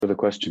for the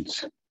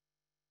questions.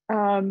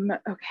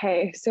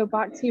 Okay, so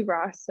Bhakti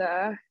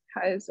Rasa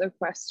has a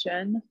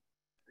question.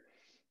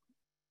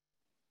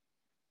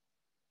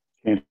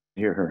 Can't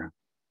hear her.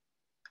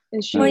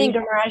 Is she? Morning,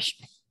 Maharaj.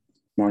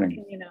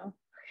 Morning. You know.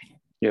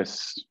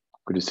 Yes,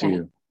 good to see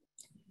you.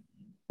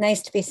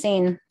 Nice to be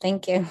seen.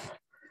 Thank you.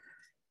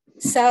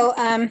 So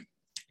I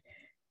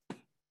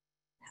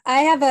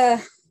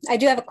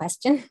do have a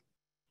question.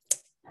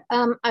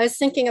 I was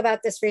thinking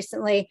about this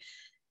recently,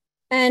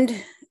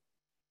 and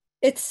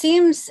it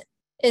seems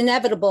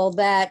inevitable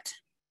that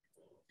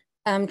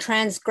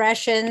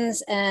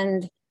transgressions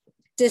and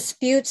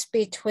disputes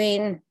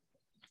between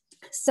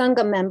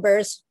sangha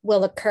members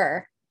will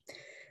occur.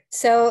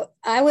 So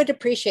I would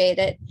appreciate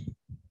it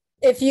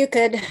if you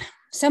could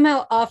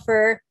somehow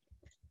offer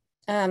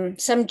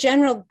some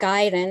general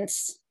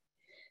guidance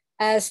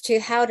as to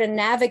how to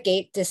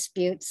navigate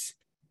disputes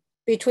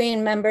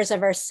between members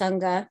of our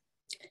sangha,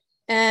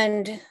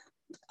 and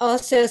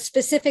also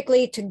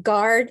specifically to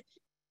guard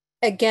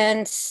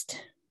against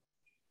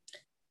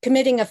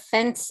committing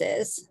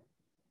offenses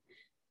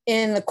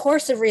in the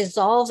course of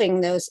resolving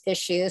those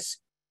issues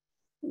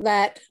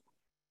that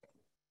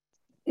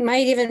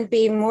might even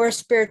be more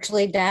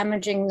spiritually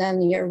damaging than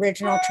the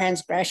original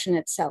transgression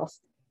itself.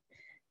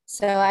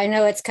 So I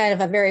know it's kind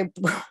of a very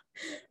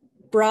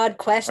broad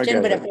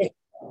question, but if there's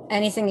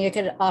anything you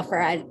could offer,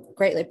 I'd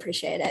greatly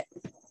appreciate it.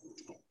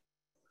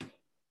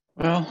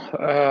 Well,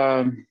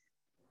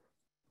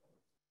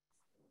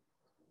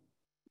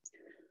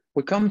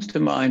 what comes to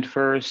mind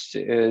first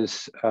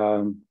is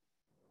a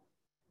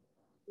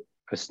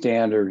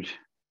standard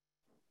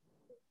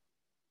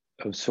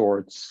of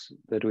sorts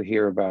that we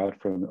hear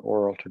about from the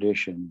oral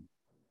tradition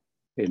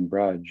in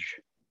Braj.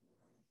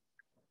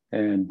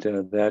 And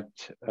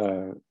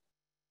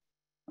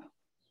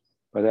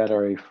by that I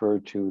refer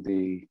to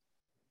the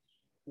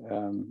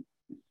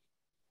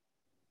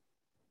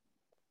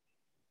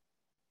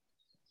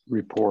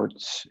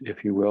reports,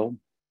 if you will,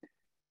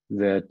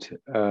 that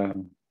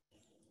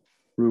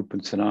Rupa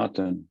and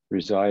Sanatan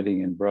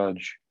residing in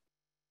Braj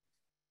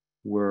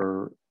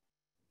were,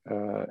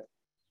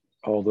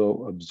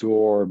 although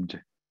absorbed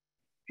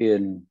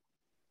in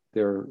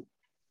their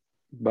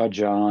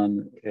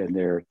bhajan and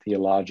their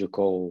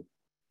theological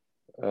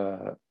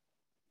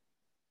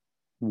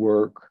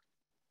work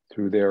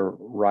through their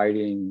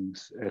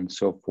writings and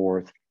so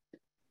forth,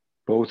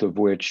 both of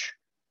which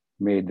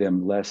made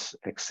them less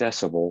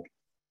accessible,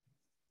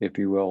 if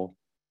you will,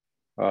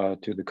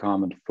 to the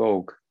common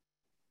folk.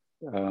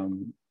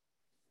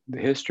 The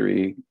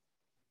history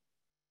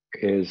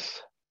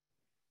is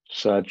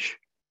such.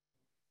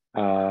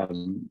 I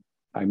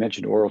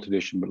mentioned oral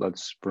tradition, but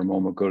let's for a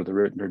moment go to the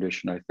written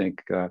tradition. I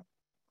think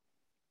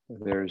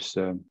there's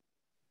some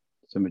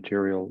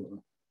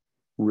material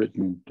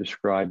written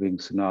describing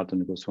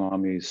Sanatana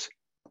Goswami's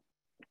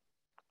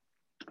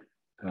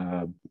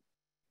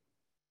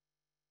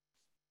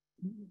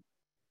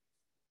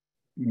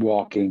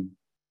walking,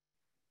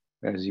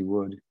 as he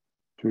would,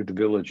 through the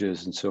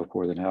villages and so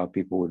forth, and how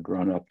people would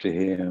run up to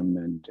him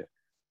and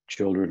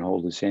children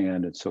hold his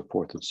hand and so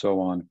forth and so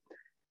on.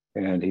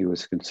 And he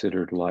was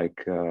considered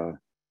like, the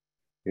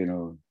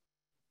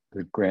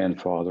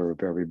grandfather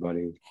of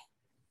everybody.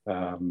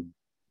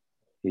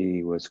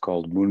 He was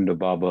called Munda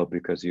Baba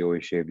because he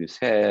always shaved his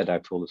head.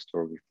 I've told the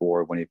story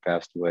before. When he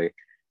passed away,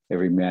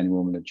 every man,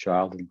 woman, and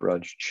child in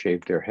Braj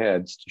shaved their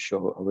heads to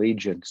show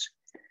allegiance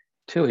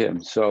to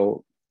him.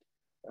 So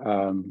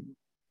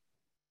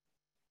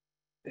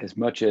as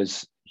much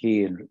as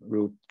he and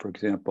Rupa, for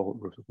example,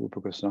 Rupa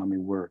Goswami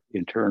were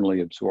internally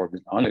absorbed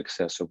and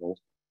inaccessible,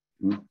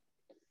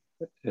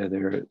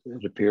 it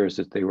appears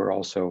that they were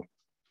also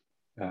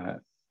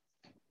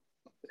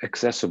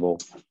accessible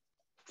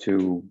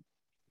to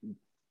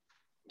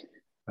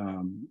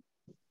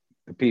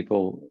the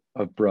people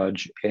of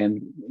Braj,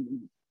 and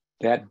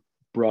that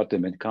brought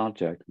them in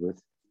contact with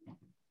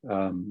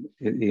the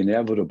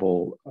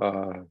inevitable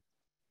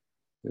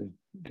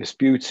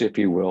disputes, if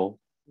you will,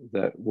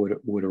 that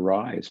would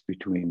arise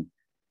between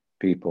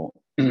people.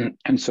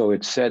 And so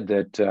it's said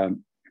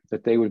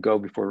that they would go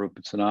before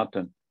Rupa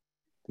Sanatan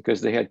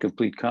because they had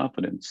complete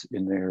confidence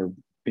in their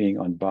being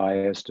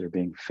unbiased or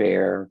being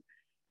fair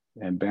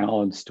and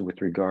balanced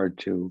with regard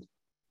to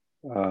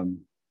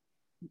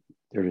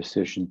their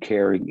decision,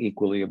 caring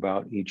equally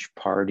about each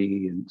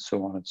party and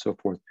so on and so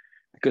forth.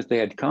 Because they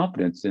had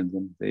confidence in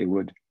them, they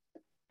would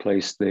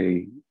place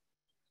the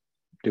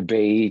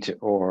debate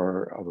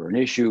or over an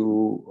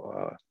issue.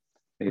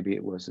 Maybe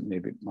it wasn't,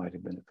 maybe it might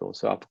have been a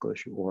philosophical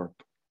issue, or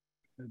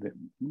a bit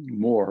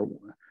more,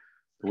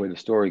 the way the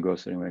story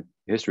goes anyway,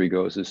 history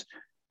goes, is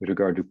with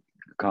regard to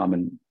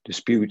common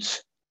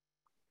disputes,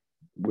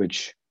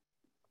 which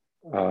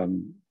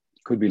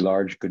could be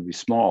large, could be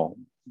small,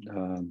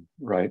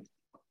 right?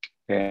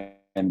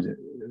 And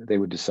they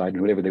would decide,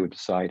 whatever they would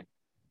decide,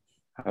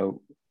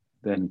 how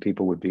then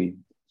people would be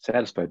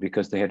satisfied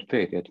because they had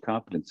faith, they had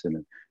confidence in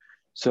it.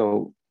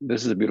 So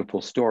this is a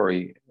beautiful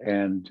story.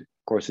 And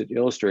of course, it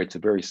illustrates a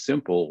very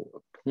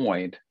simple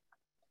point.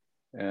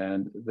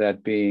 And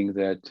that being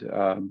that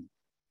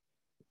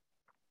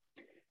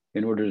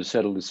in order to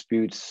settle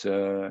disputes,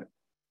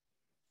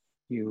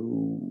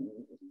 you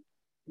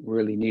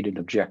really need an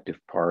objective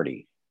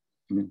party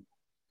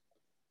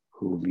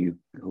who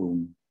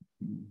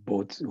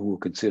will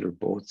consider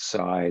both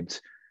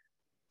sides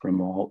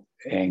from all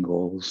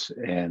angles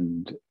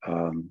and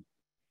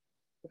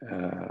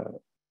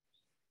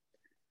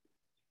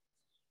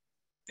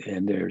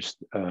there's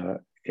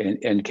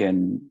and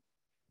can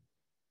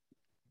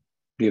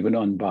give an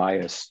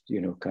unbiased,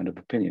 kind of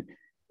opinion.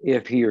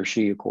 If he or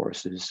she, of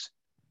course,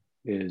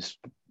 is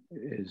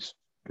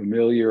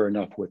familiar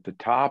enough with the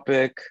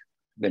topic,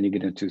 then you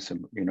get into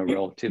some,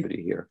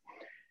 relativity here.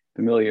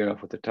 Familiar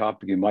enough with the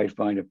topic, you might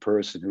find a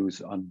person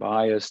who's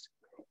unbiased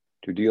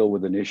to deal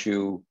with an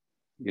issue,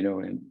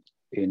 in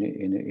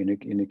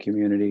a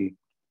community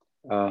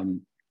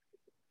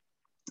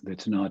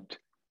that's not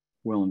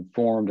well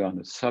informed on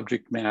the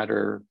subject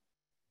matter,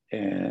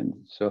 and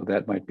so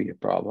that might be a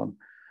problem.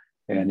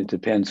 And it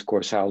depends, of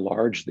course, how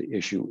large the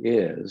issue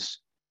is.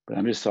 But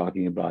I'm just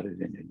talking about it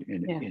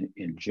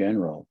in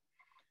general.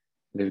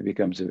 If it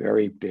becomes a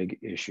very big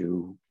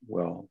issue,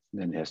 well,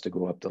 then it has to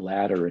go up the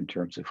ladder in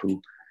terms of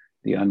who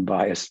the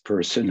unbiased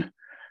person,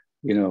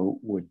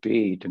 would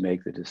be to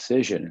make the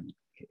decision.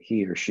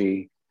 He or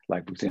she,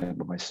 like for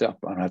example, myself,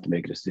 I don't have to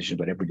make a decision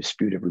about every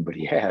dispute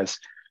everybody has,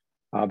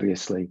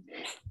 obviously.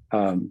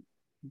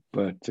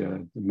 But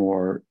the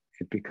more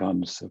it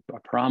becomes a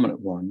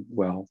prominent one,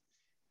 well,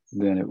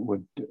 then it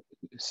would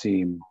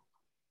seem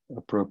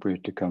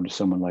appropriate to come to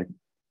someone like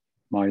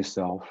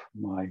myself,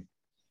 my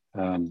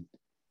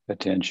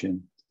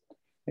attention.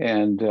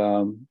 And,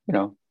 a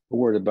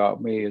word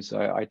about me is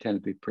I tend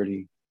to be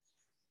pretty,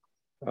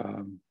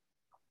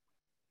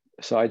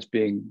 besides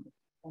being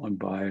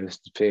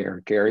unbiased,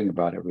 fair, caring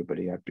about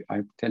everybody, I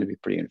tend to be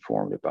pretty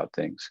informed about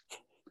things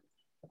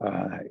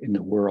in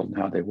the world and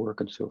how they work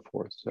and so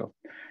forth. So,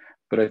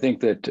 but I think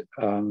that,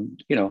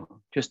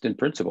 just in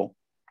principle,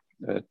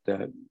 that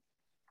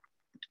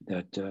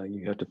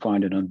you have to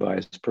find an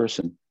unbiased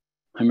person.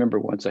 I remember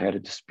once I had a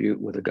dispute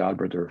with a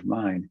godbrother of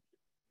mine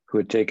who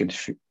had taken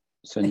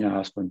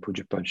sannyas from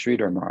Pujapad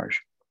Sridhar Maharaj.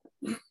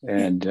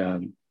 And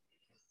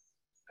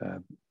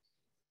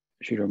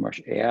Sridhar Maharaj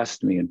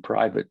asked me in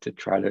private to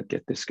try to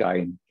get this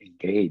guy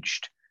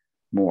engaged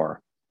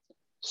more.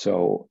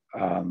 So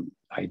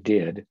I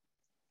did,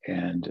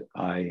 and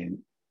I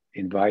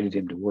invited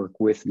him to work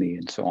with me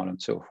and so on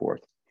and so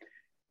forth.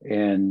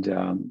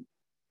 And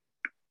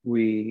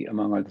we,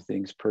 among other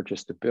things,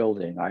 purchased a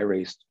building. I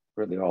raised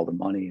really all the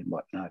money and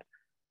whatnot.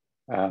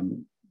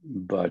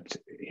 But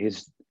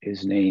his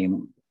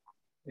name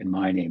and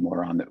my name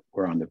were on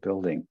the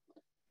building.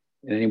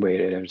 And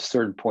anyway, at a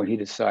certain point, he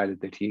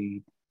decided that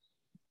he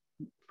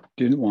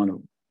didn't want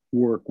to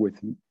work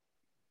with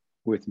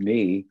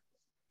me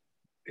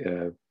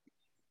in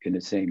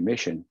the same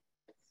mission.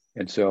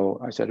 And so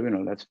I said,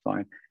 that's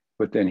fine.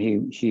 But then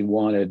he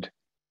wanted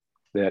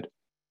that,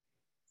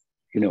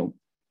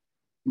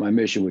 my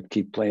mission would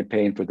keep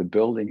paying for the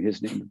building.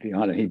 His name would be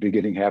on it. He'd be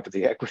getting half of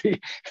the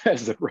equity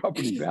as the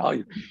property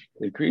value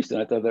increased.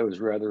 And I thought that was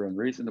rather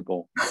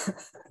unreasonable.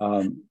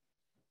 And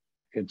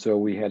so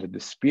we had a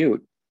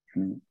dispute.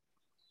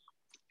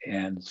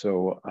 And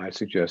so I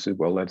suggested,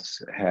 well,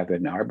 let's have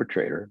an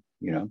arbitrator,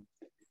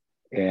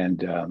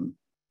 and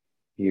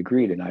he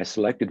agreed. And I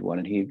selected one,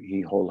 and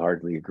he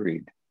wholeheartedly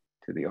agreed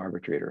to the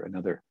arbitrator,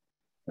 another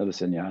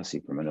sannyasi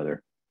from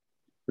another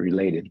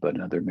related, but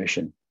another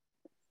mission.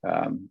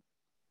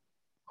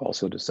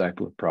 Also a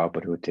disciple of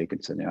Prabhupada who had taken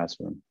sannyas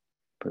from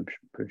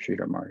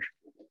Sridhar Maharaj.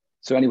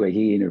 So anyway,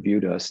 he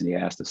interviewed us and he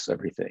asked us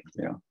everything,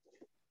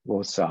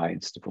 both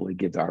sides to fully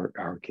give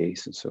our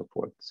case and so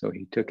forth. So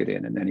he took it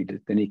in, and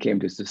then he came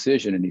to his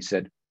decision, and he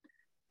said,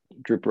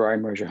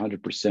 Tripurari Maharaj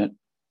 100%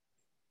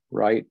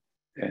 right,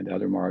 and the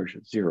other Maharaj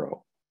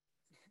 0.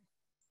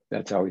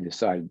 That's how he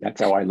decided. That's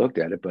how I looked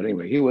at it. But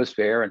anyway, he was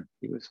fair, and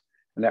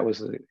that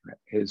was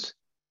his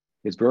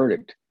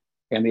verdict.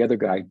 And the other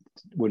guy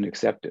wouldn't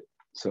accept it.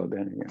 So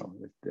then,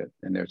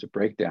 and there's a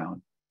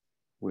breakdown,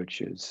 which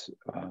is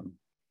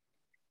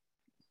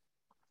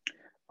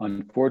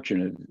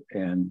unfortunate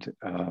and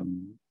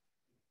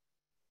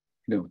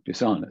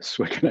dishonest.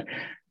 What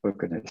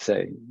can I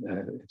say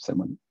if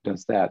someone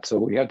does that? So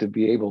we have to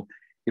be able,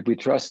 if we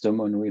trust them,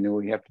 and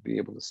we have to be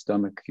able to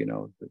stomach,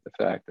 the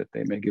fact that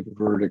they may give a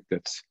verdict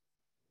that's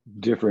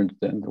different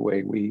than the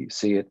way we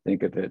see it,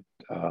 think of it,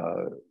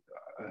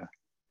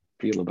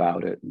 feel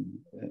about it,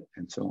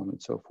 and so on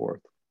and so forth.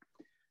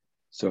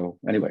 So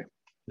anyway,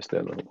 just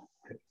that little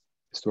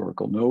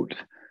historical note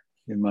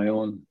in my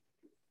own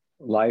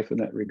life in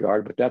that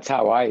regard. But that's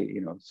how I,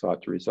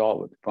 sought to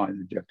resolve it, to find an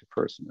objective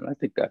person. And I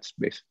think that's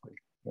basically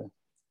the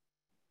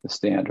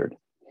standard.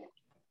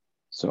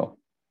 So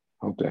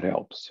I hope that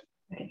helps.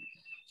 Okay.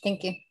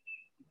 Thank you.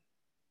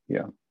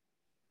 Yeah.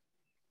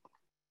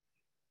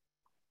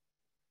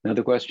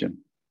 Another question.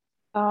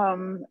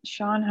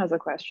 Sean has a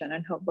question,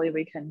 and hopefully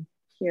we can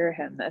hear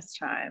him this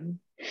time.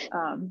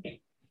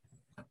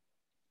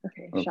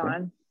 Okay,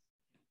 Sean.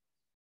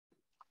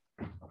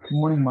 Good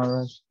morning,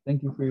 Maharaj.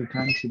 Thank you for your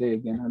time today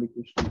again. Hare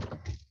Krishna.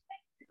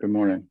 Good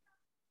morning.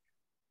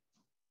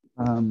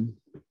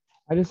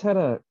 I just had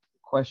a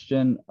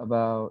question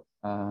about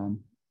a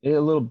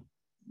little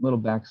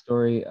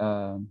backstory.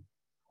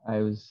 I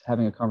was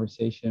having a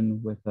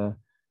conversation with a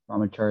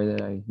brahmachari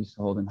that I used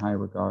to hold in high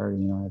regard.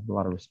 You know, I have a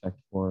lot of respect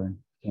for, and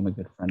became a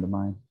good friend of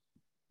mine.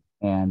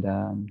 And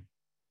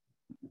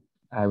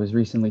I was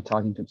recently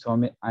talking to him. So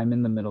I'm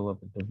in the middle of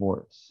a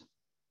divorce.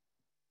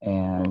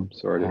 And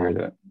Sorry to hear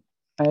that.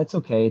 It's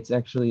okay. It's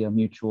actually a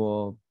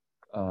mutual.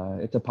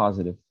 It's a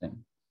positive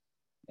thing.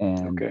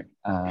 And okay.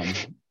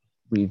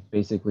 We've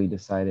basically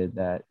decided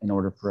that in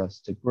order for us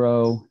to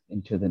grow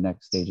into the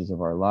next stages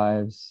of our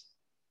lives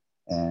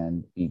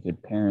and be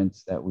good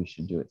parents, that we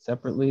should do it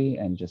separately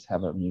and just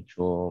have a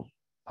mutual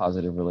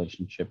positive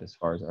relationship as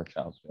far as our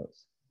child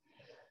goes.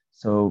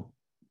 So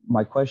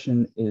my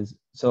question is,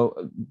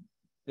 so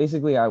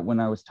basically when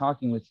I was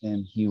talking with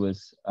him, he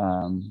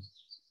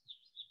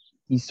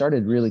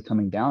started really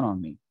coming down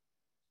on me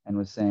and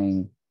was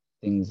saying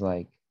things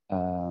like,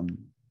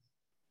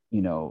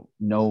 you know,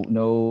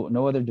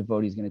 no other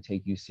devotee is going to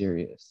take you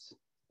serious.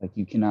 Like,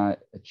 you cannot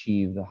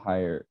achieve a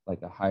higher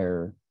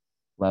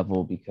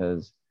level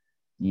because,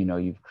 you know,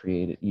 you've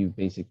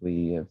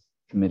basically have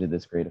committed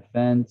this great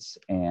offense.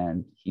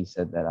 And he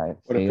said that I have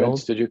What failed.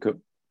 offense did you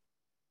commit?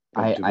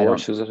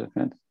 Divorce is an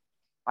offense?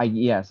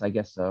 Yes, I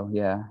guess so.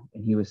 Yeah.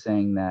 And he was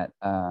saying that,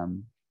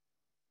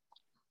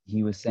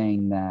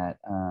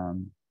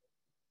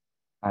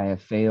 I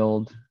have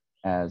failed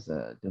as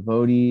a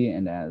devotee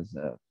and as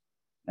a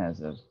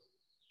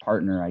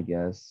partner, I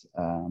guess.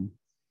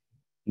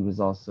 He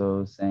was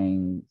also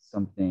saying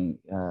something,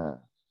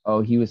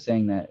 he was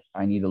saying that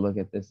I need to look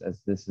at this as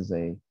this is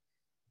a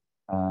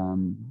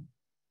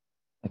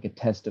like a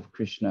test of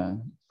Krishna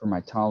for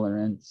my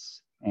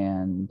tolerance,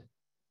 and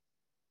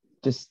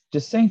just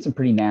saying some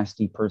pretty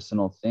nasty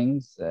personal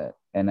things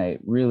and I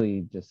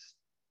really just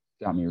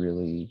got me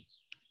really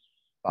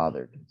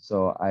bothered.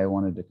 So I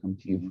wanted to come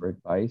to you for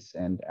advice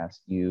and ask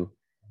you,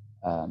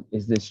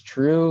 is this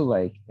true?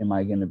 Like, am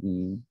I going to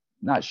be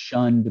not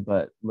shunned,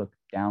 but looked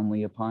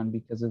downly upon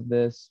because of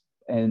this?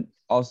 And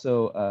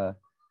also,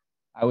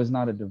 I was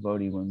not a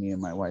devotee when me and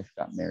my wife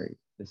got married.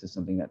 This is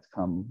something that's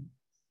come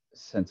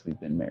since we've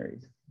been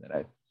married, that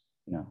I've,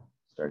 you know,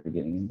 started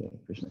getting into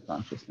Krishna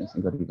consciousness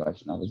and Gaudiya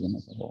Vaishnavism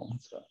as a whole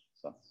and stuff.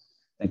 So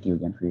thank you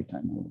again for your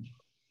time.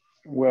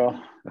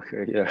 Well,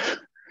 okay, yeah.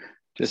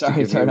 Just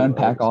sorry to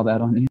unpack all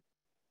that on you.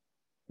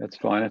 That's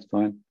fine. That's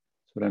fine.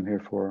 That's what I'm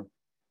here for.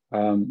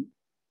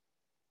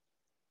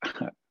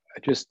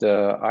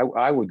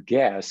 I would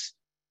guess,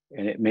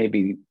 and it may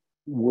be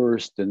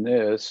worse than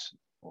this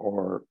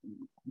or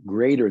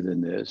greater than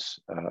this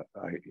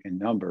in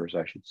numbers,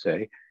 I should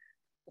say.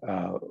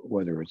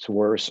 Whether it's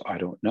worse, I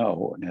don't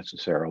know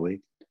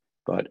necessarily,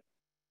 but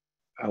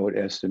I would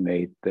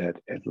estimate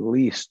that at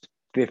least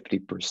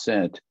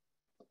 50%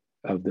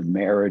 of the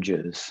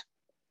marriages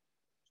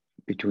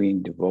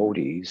between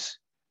devotees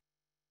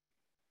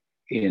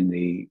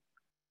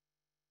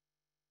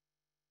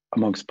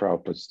amongst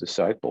Prabhupada's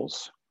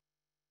disciples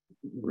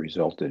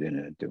resulted in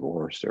a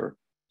divorce or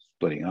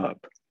splitting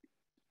up.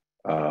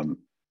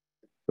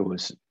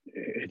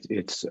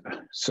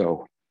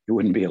 So you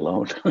wouldn't be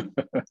alone.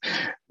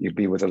 You'd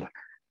be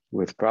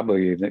you'd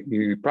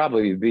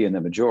probably be in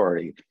the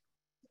majority,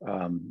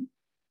 to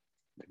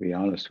be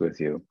honest with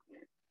you.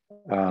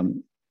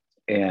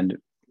 And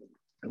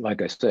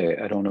like I say,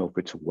 I don't know if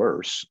it's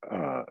worse.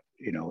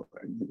 You know,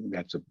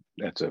 that's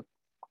a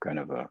kind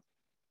of a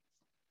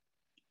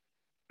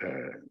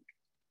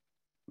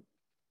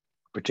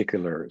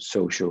particular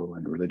social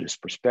and religious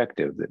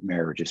perspective, that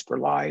marriage is for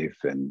life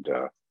and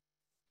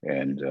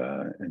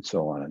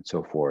so on and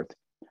so forth,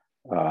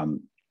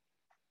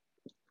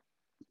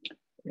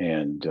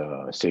 and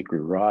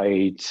sacred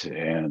rights,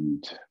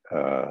 and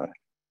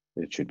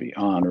it should be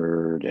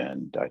honored.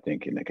 And I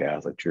think in the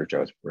Catholic Church, I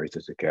was raised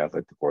as a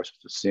Catholic, divorce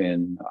is a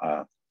sin.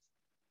 I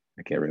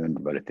can't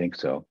remember, but I think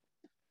so.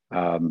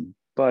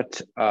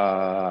 But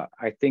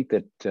I think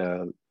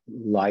that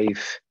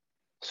life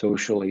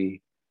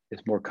socially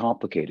is more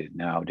complicated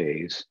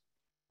nowadays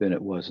than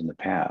it was in the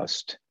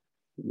past,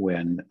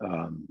 when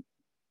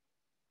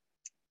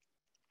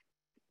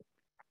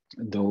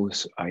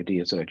those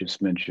ideas that I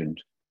just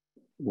mentioned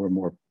were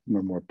more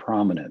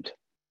prominent.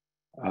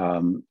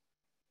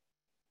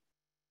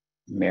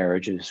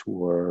 Marriages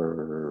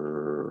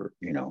were,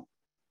 you know,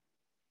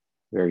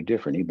 very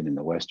different, even in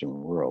the Western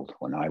world.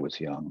 When I was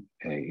young,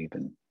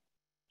 even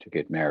to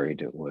get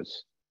married, it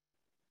was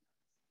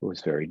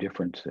very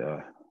different.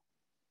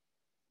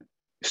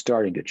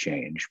 Starting to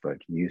change, but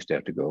you used to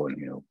have to go and,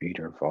 you know, meet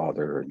her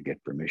father and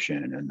get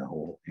permission, and the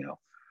whole, you know,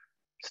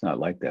 it's not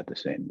like that the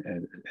same.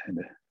 And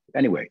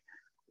anyway,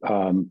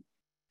 I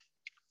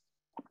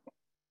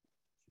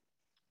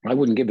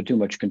wouldn't give it too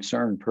much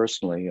concern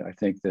personally. I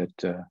think that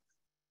the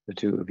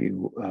two of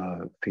you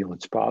feel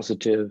it's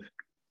positive,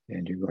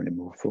 and you're going to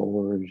move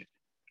forward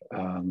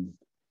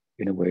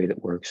in a way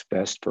that works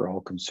best for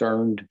all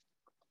concerned.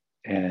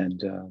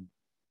 And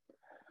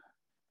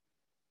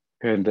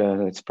And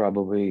that's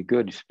probably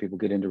good. People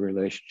get into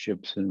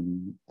relationships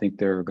and think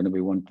they're going to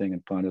be one thing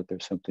and find out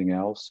there's something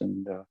else.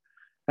 And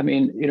I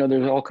mean, you know,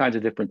 there's all kinds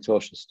of different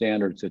social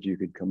standards that you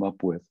could come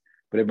up with,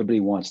 but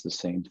everybody wants the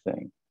same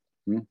thing.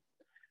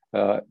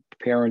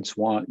 Parents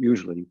want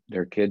usually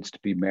their kids to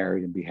be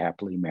married and be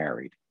happily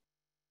married.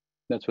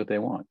 That's what they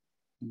want.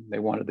 They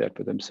wanted that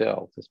for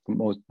themselves. That's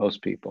for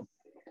most people.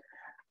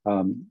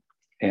 And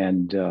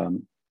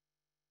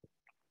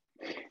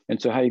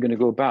so how are you going to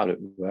go about it?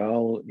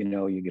 Well, you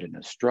know, you get an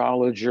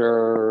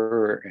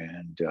astrologer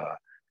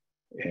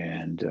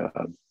and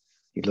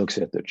he looks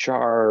at the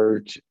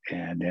chart,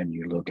 and then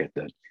you look at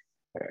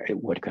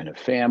what kind of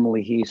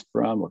family he's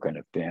from, what kind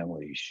of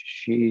family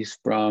she's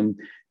from.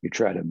 You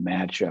try to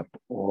match up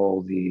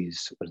all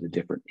these, the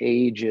different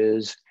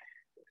ages,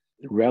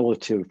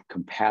 relative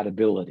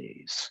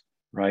compatibilities,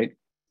 right?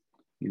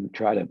 You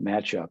try to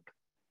match up,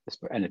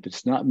 and if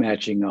it's not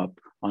matching up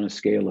on a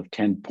scale of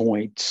 10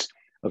 points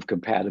of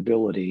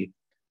compatibility,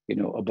 you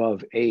know,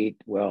 above 8,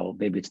 well,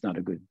 maybe it's not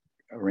a good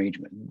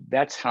arrangement.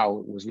 That's how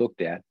it was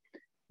looked at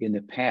in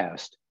the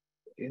past,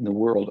 in the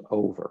world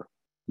over.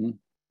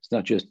 It's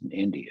not just in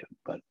India,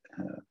 but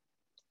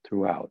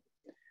throughout.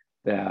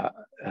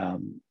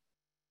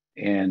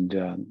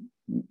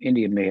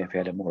 India may have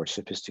had a more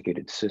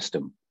sophisticated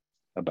system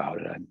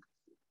about it.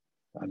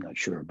 I'm not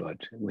sure, but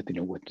with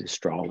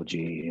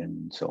astrology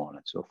and so on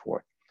and so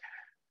forth.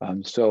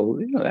 So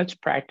you know, that's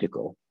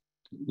practical.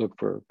 Look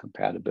for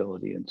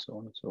compatibility and so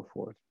on and so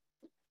forth.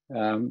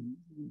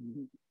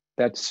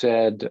 That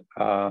said,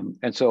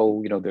 and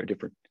so, you know, there are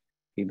different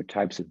even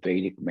types of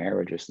Vedic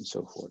marriages and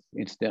so forth.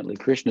 Incidentally,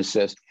 Krishna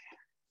says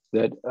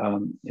that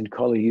in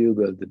Kali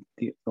Yuga,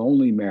 the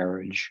only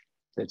marriage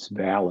that's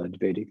valid,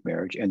 Vedic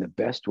marriage, and the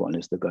best one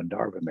is the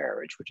gandharva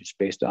marriage, which is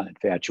based on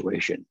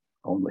infatuation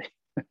only.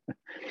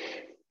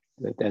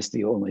 That's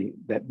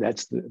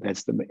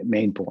the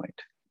main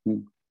point,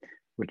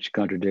 which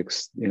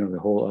contradicts, you know, the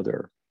whole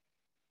other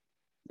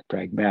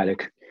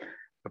pragmatic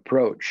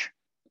approach.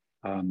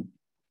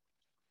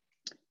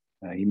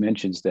 He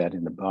mentions that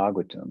in the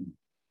Bhagavatam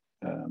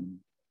and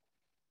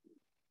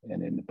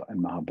in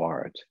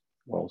Mahabharata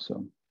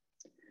also,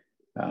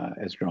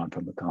 as drawn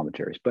from the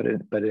commentaries. But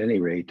at any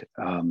rate,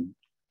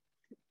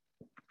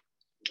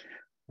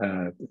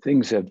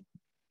 things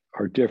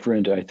are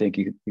different. I think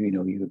you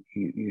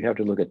have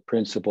to look at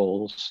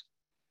principles,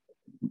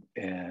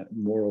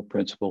 moral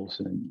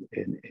principles, and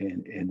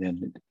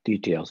then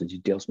details. The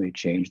details may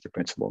change. The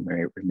principle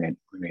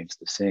remains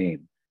the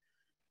same.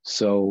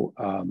 So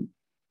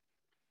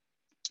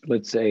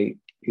let's say,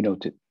 you know,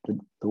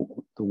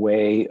 the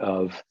way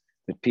of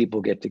that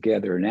people get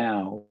together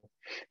now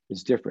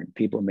is different.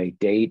 People may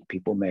date.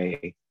 People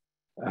may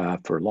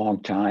for a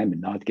long time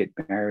and not get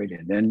married,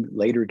 and then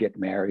later get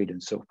married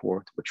and so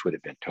forth, which would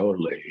have been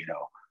totally, you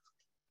know,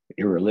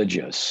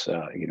 irreligious,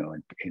 you know,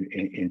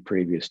 in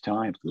previous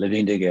times,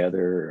 living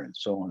together and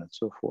so on and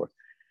so forth.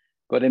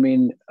 But I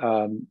mean,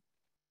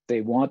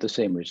 they want the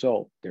same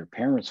result. Their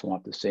parents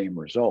want the same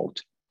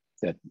result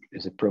that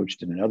is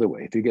approached in another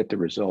way. If you get the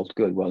result,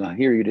 good. Well, now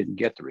here you didn't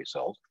get the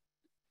result.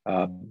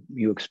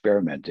 You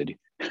experimented.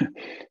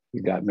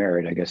 You got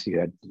married. I guess you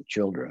had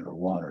children or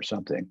one or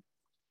something.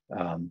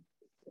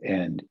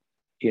 And,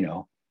 you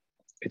know,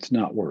 it's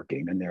not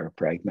working. And there are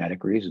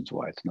pragmatic reasons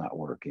why it's not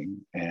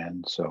working.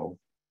 And so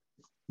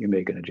you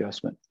make an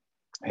adjustment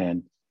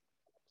and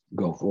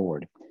go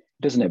forward.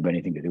 It doesn't have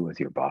anything to do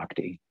with your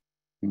bhakti.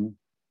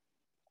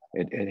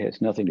 It has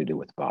nothing to do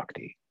with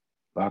bhakti.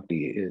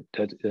 Bhakti, it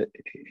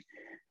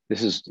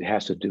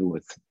has to do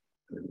with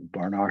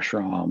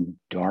varnashram,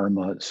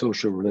 dharma,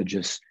 social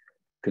religious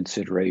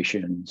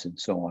considerations, and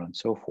so on and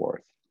so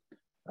forth.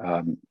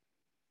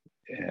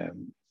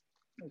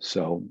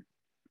 So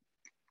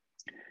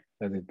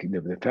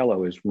the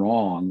fellow is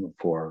wrong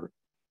for,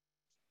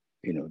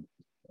 you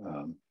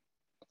know,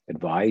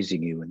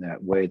 advising you in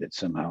that way, that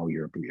somehow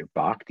your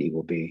bhakti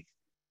will be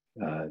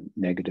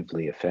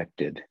negatively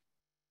affected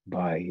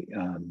by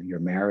your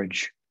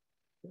marriage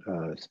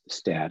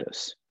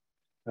status.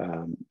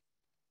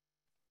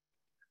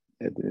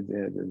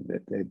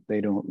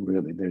 They don't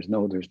really. There's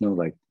no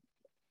like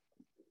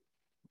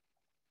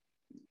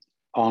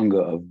anga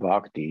of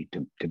bhakti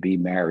to be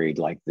married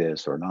like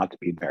this or not to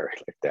be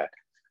married like that.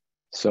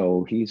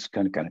 So he's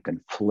kind of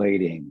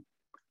conflating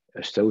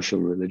a social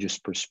religious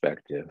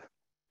perspective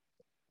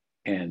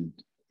and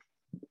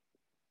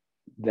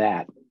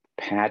that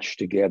patched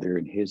together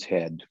in his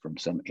head from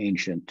some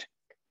ancient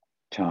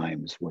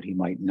times, what he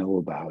might know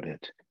about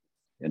it,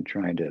 and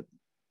trying to,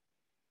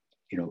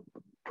 you know,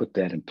 put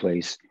that in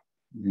place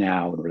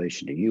now in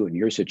relation to you and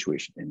your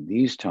situation in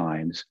these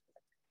times,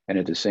 and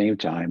at the same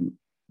time,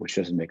 which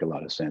doesn't make a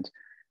lot of sense,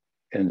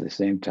 and at the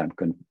same time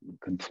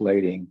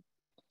conflating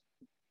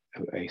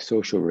a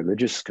social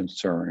religious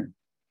concern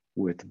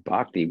with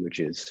bhakti, which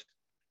is,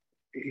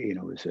 you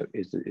know, is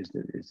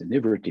the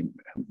nivritti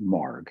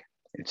marg.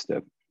 It's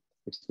the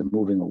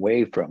moving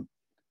away from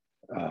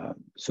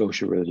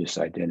social religious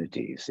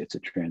identities. It's a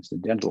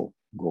transcendental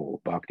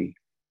goal. Bhakti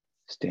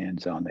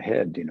stands on the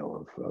head,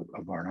 of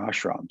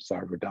varnashram,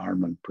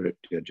 sarvadharman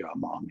prityaja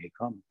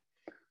mamekam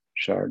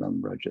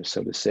sharanam raja.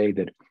 So to say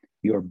that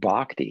your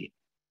bhakti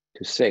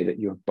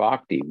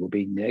will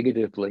be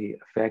negatively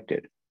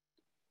affected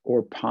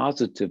or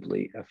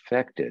positively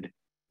affected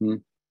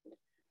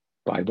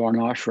by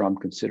varnashram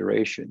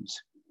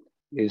considerations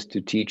is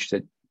to teach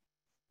a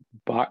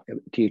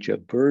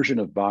version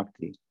of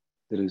bhakti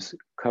that is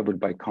covered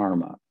by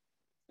karma.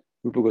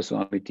 Rupa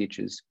Goswami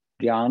teaches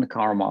Dhyan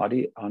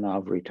Karmadi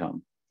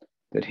Anavritam,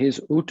 that his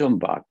Uttam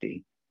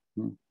Bhakti,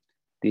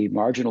 the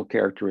marginal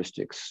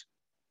characteristics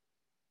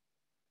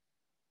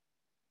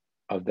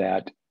of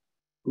that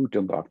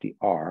Uttam Bhakti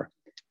are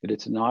that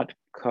it's not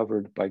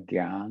covered by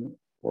Gyan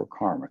or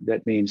Karma.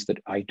 That means that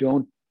I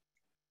don't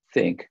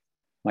think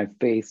my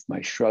faith, my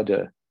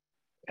Shraddha,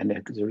 and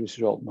as a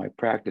result, my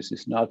practice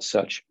is not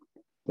such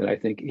that I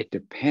think it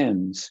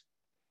depends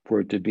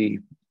for it to be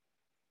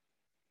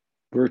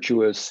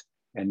virtuous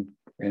and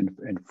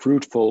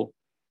fruitful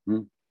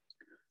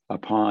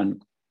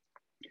upon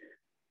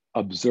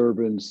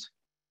observance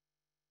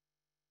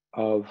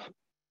of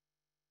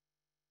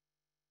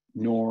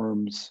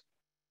norms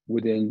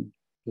within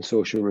the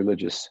social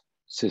religious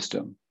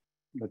system,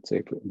 let's say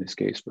in this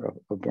case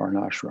of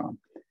varnashram,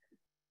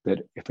 that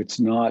if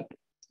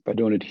I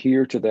don't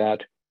adhere to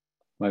that,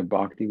 my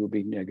bhakti will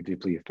be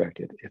negatively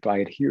affected. If I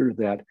adhere to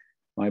that,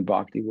 my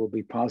bhakti will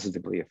be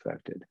positively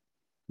affected.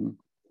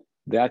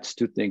 That's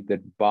to think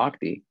that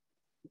bhakti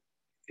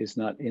is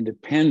not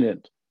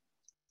independent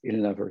in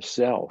and of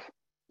herself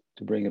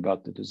to bring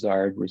about the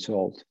desired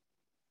result. Do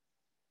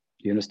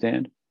you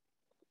understand?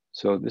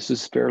 So this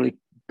is fairly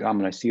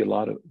common. I see a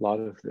lot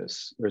of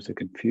this. There's a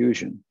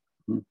confusion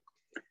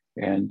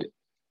and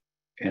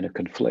a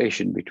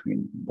conflation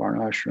between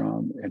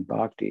varnashram and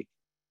bhakti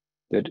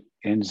that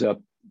ends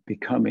up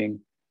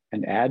becoming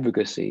an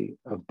advocacy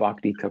of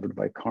bhakti covered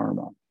by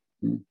karma.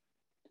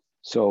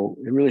 So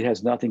it really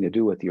has nothing to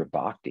do with your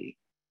bhakti.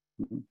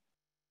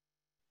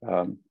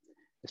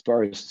 As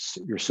far as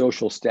your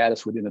social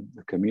status within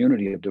the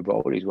community of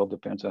devotees, well, it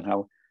depends on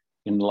how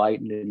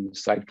enlightened and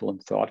insightful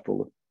and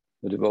thoughtful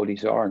the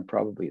devotees are. And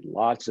probably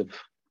lots of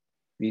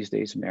these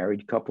days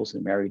married couples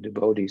and married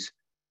devotees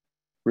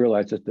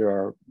realize that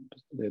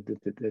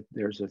that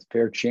there's a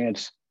fair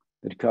chance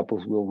that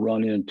couples will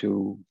run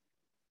into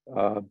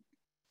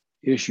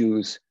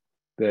issues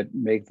that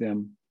make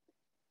them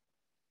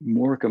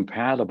more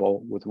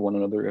compatible with one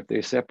another if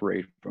they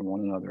separate from one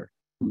another,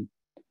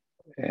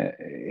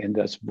 and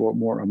that's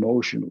more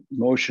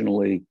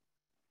emotionally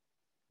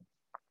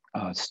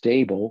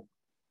stable,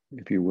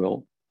 if you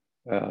will,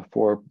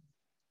 for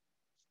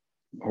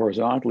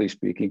horizontally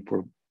speaking,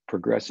 for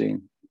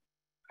progressing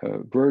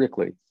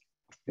vertically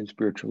in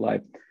spiritual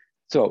life.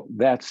 So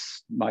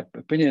that's my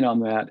opinion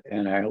on that,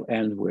 and I'll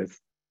end with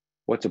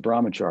what's a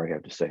brahmachari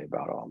have to say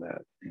about all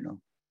that.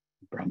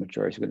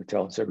 Brahmachari is going to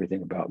tell us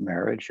everything about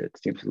marriage. It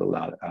seems a little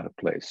out of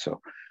place.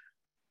 So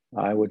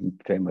I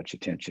wouldn't pay much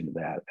attention to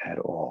that at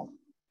all.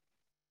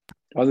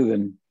 Other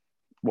than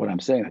what I'm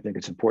saying, I think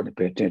it's important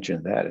to pay attention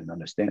to that and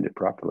understand it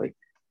properly.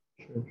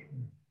 Sure.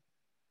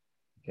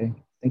 Okay.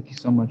 Thank you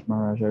so much,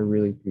 Maharaj. I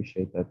really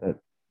appreciate that. That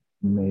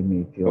made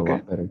me feel a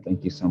lot better.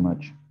 Thank you so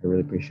much. I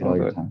really appreciate all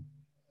your time.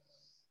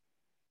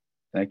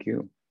 Thank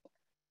you.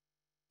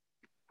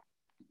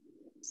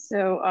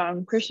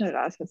 So Krishna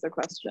Das has a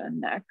question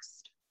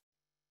next.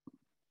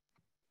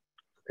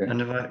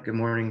 Dandavat. Good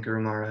morning,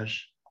 Guru Maharaj.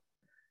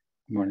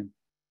 Good morning.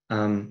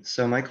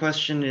 So my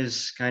question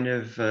is kind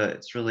of,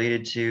 it's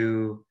related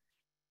to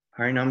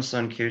Harinam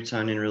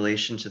Sankirtan in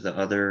relation to the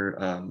other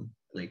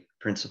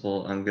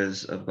principal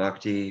angas of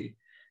bhakti.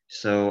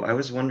 So I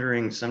was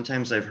wondering,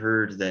 sometimes I've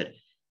heard that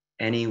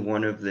any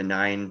one of the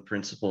 9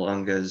 principal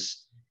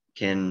angas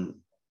can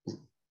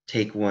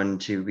take one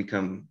to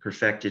become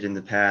perfected in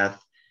the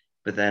path.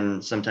 But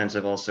then sometimes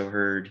I've also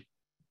heard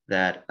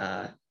that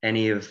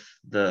any of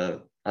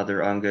the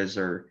other angas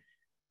are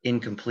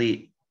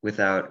incomplete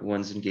without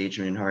one's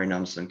engagement in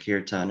Harinam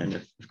Sankirtan. And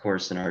of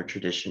course, in our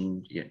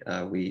tradition,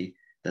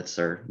 that's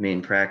our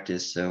main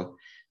practice. So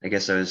I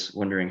guess I was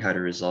wondering how to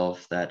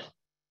resolve that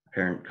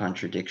apparent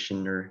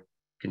contradiction or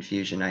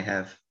confusion I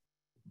have.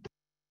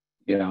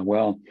 Yeah,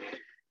 well,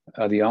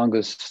 the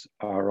angas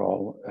are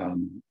all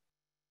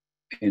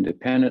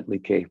independently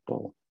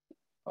capable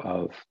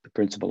of the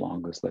principal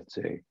angas, let's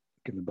say,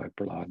 given by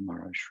Prahlada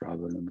Maharaja,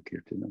 Shravanam,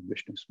 Kirtanam,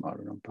 Vishnu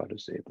Smaranam,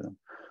 Padasevanam,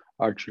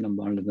 Archanam,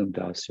 Vandanam,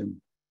 Dasyam,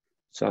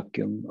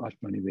 Sakhyam,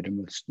 Atmani Vidam,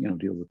 let's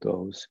deal with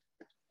those.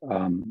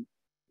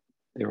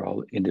 They're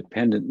all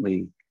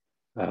independently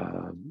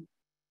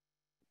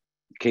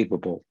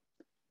capable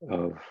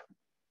of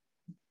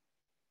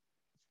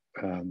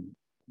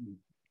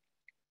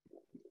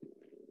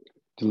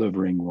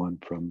delivering one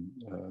from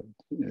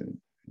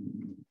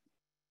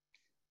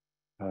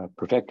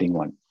perfecting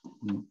one.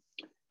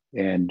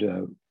 And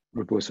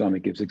Rupa Goswami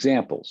gives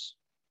examples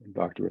in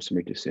Bhakti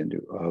Rasamrita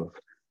Sindhu of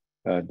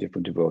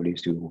different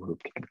devotees who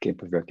became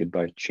perfected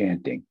by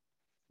chanting.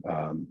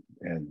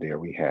 And there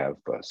we have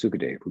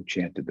Sukadev, who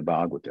chanted the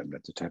Bhagavatam.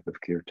 That's a type of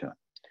kirtan.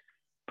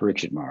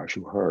 Parikshit Maharaj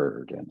who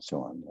heard, and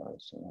so on.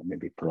 So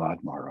maybe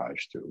Prahlada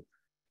Maharaj through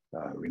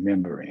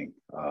remembering,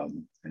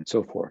 and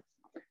so forth.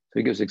 So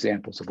he gives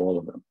examples of all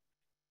of them.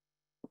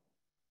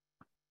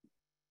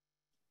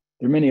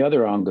 There are many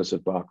other angas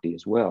of bhakti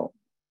as well,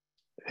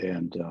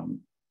 and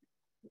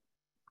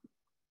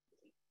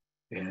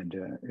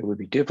it would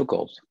be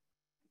difficult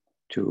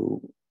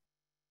to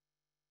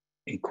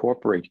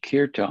incorporate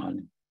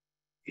kirtan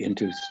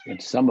into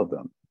some of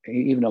them,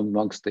 even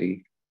amongst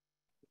the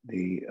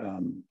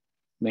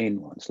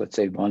main ones. Let's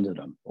say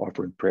Vandanam,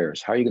 offering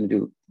prayers. How are you going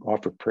to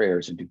offer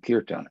prayers and do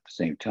kirtan at the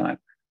same time?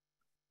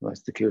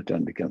 Unless the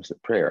kirtan becomes the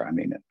prayer. I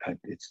mean,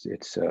 it's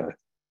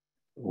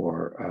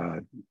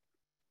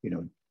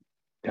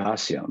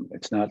dasyam.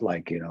 It's not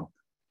like,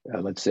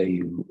 let's say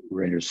you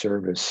render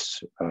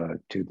service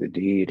to the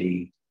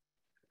deity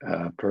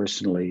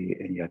personally,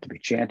 and you have to be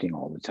chanting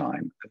all the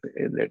time.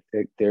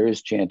 There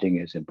is chanting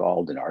is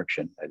involved in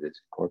archan, that is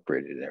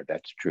incorporated in there.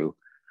 That's true.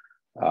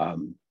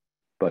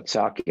 But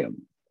sakyam,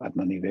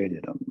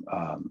 atmanivedam,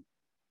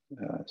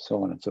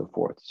 so on and so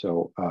forth.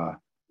 So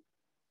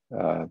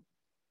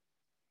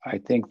I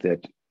think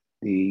that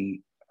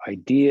the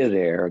idea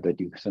there that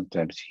you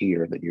sometimes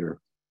hear that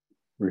you're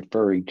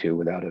referring to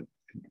without a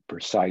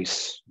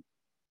precise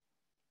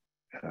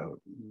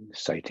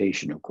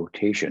citation or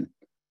quotation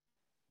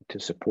to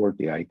support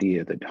the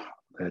idea that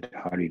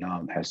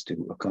Harinam has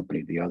to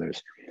accompany the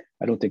others.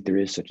 I don't think there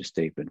is such a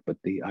statement, but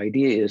the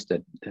idea is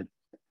that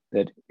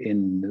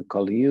in the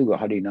Kali Yuga,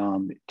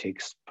 Harinam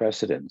takes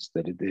precedence,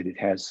 that it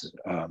has,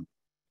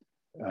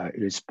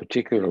 it is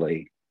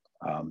particularly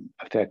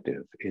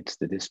effective. It's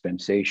the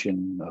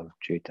dispensation of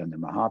Chaitanya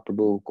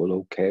Mahaprabhu,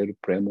 Goloker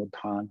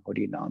Premodhan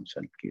Harinam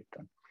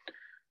Sankirtan.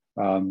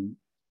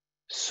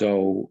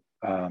 So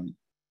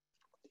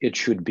it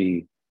should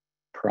be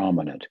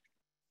prominent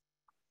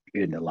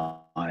in the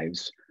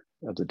lives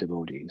of the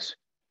devotees.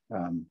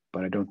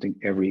 But I don't think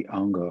every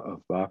anga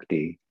of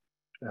bhakti,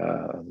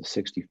 the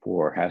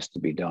 64, has to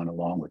be done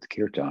along with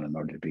kirtan in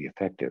order to be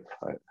effective.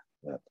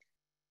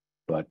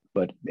 But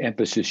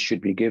emphasis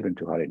should be given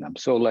to Harinam.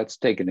 So let's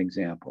take an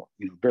example,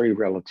 very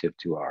relative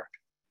to our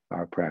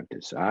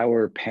practice.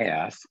 Our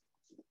path,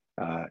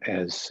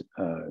 as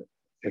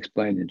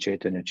explained in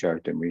Chaitanya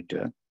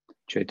Charitamrita,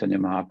 Chaitanya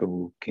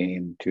Mahaprabhu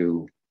came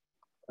to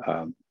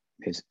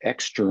his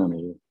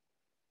external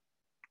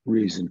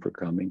reason for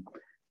coming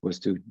was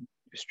to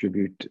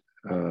distribute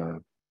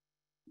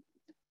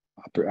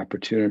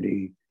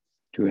opportunity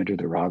to enter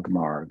the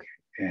Ragamarg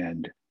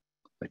and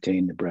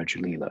attain the Braj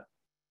Leela.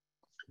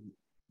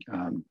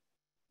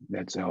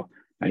 That's how,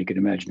 now you can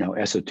imagine how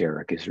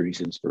esoteric his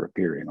reasons for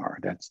appearing are.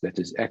 That's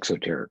his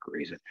exoteric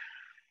reason.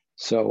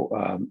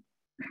 So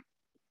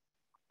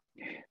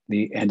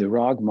the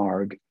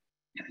Ragamarg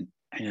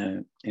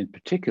in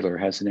particular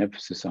has an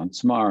emphasis on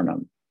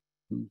smaranam.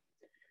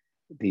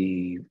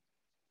 The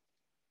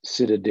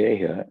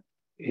Siddhadeha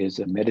is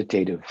a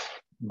meditative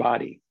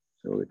body.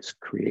 So it's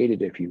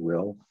created, if you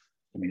will.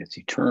 I mean, it's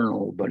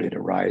eternal, but it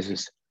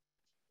arises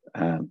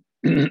in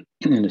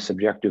a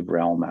subjective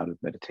realm out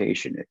of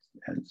meditation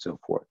and so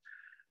forth.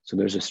 So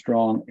there's a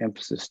strong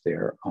emphasis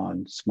there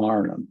on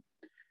smaranam.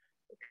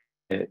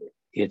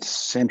 It's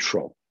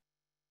central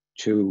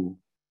to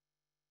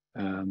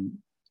the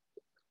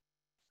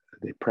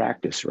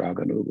practice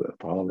Raganuga,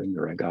 following the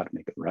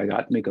Ragatmika.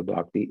 Ragatmika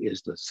bhakti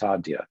is the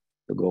sadhya,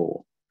 the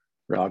goal.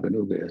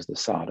 Raganuga is the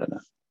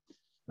sadhana,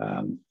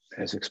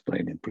 as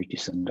explained in Priti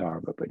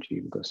Sandarbha by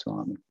Jiva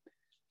Goswami.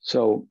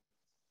 So,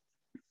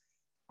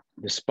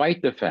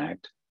 despite the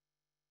fact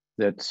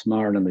that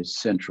smaranam is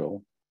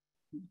central,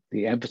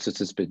 the emphasis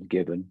has been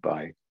given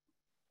by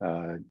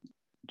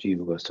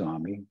Jiva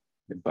Goswami,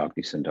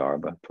 Bhakti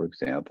Sandarbha, for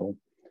example,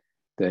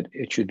 that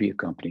it should be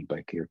accompanied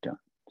by kirtan.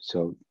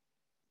 So,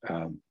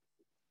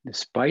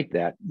 despite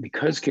that,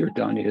 because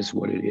kirtan is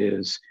what it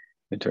is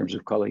in terms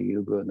of Kali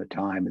Yuga and the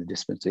time and the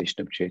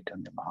dispensation of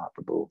Chaitanya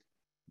Mahaprabhu,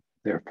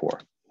 therefore.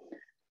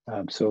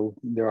 So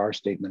there are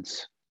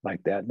statements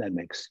like that, and that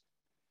makes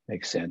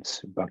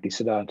sense.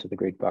 Bhaktisiddhanta, the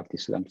great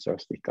Bhaktisiddhanta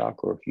Saraswati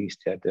Thakur, he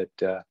said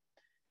that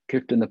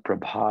kirtana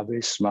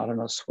prabhave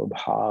smarana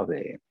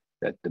swabhave,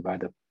 that by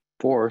the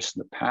force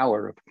and the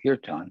power of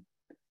kirtan,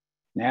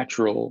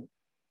 natural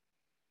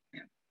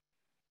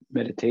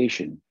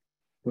meditation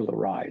will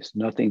arise.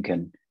 Nothing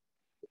can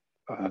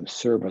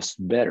serve us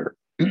better,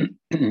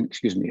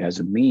 excuse me, as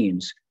a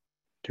means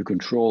to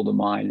control the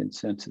mind and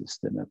senses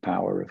than the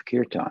power of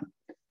kirtan.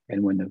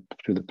 And when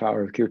through the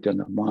power of kirtan,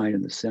 the mind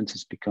and the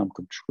senses become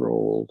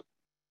controlled,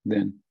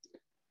 then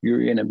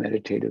you're in a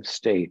meditative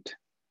state.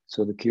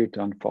 So the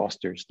kirtan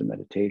fosters the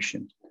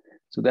meditation.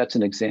 So that's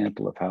an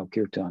example of how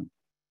kirtan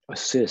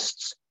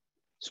assists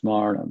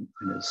smaranam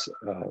and is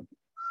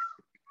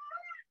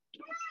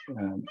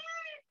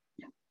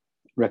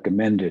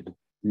recommended,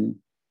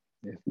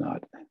 if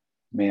not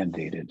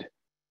mandated,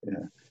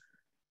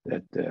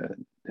 that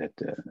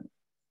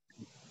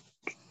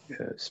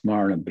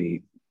smaranam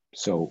be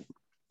so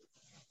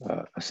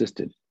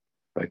assisted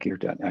by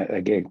kirtan.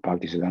 Again,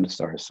 Bhaktisiddhanta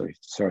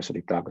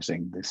Saraswati Thakur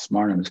saying this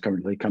smaranam is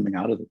currently coming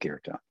out of the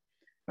kirtan.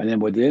 And then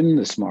within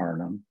the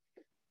Smarnam,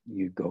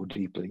 you go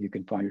deeply. You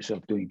can find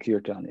yourself doing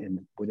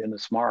kirtan within the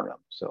Smarnam.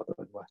 So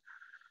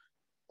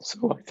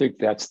I think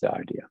that's the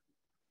idea.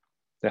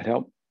 That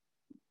help?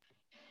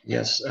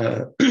 Yes.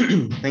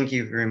 Thank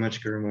you very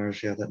much, Guru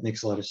Maharaj. Yeah, that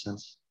makes a lot of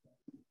sense.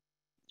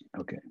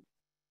 Okay.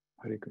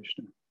 Hare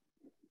Krishna.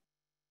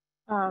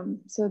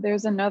 So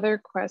there's another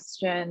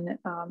question,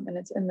 and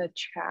it's in the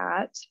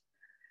chat.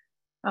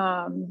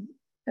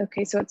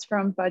 Okay, so it's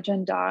from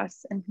Bhajan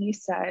Das, and he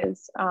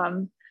says,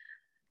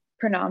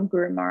 Pranam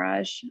Guru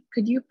Maharaj,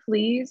 could you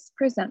please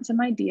present some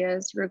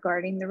ideas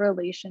regarding the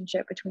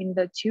relationship between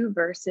the two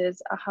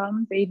verses,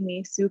 Aham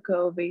Vedmi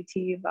Sukho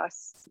Vetti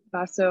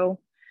Vaso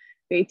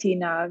Vetti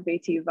Na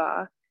Vetti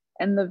Va,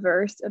 and the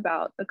verse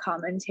about the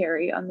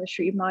commentary on the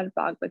Srimad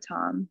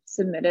Bhagavatam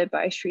submitted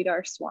by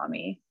Sridhar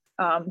Swami,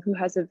 who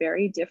has a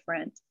very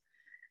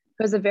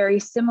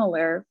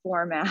similar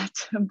format,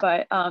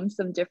 but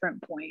some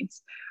different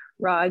points.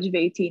 Raj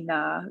Vetti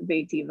Na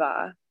Vetti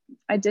Va.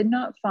 I did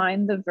not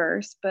find the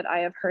verse, but I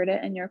have heard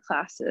it in your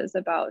classes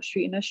about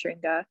Sri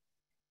Nrsimha,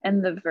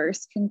 and the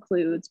verse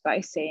concludes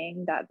by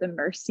saying that the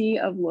mercy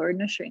of Lord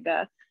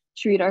Nrsimha,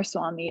 Sridhar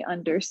Swami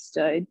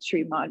understood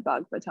Srimad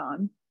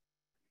Bhagavatam.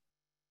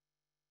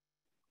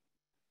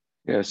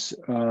 Yes,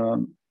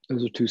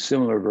 those are two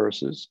similar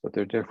verses, but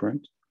they're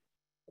different.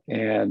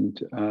 And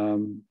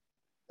the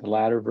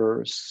latter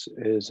verse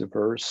is a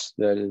verse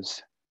that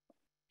is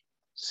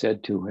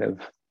said to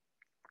have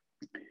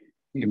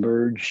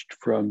emerged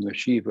from the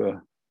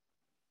Shiva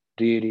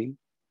deity,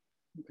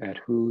 at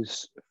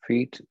whose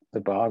feet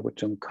the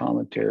Bhagavatam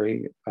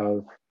commentary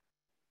of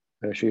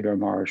Sridhar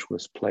Maharaj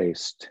was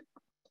placed.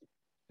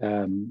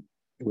 It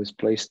was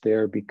placed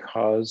there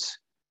because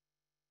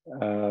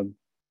Sridhar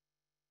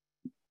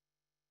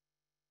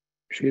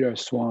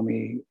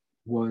Swami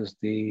was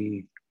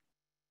the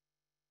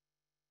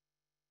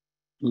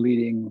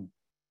leading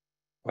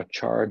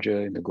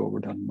acharya in the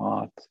Govardhan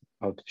Math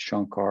of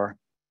Shankar,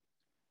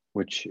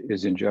 which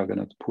is in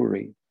Jagannath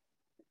Puri.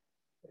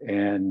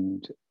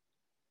 And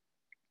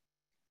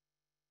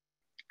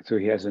so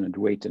he has an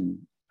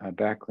Advaitin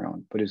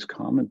background, but his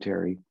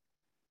commentary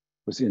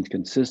was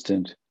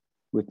inconsistent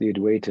with the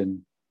Advaitin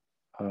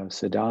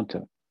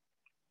Siddhanta.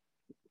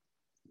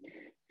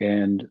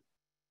 And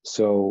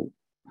so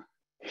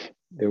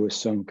there was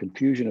some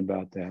confusion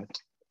about that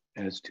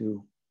as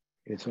to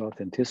its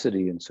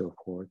authenticity and so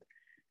forth.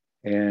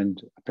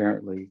 And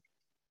apparently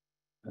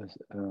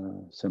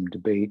some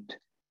debate,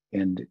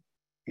 and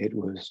it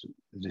was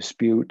a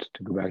dispute,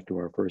 to go back to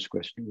our first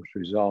question, was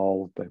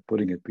resolved by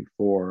putting it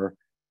before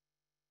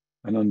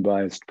an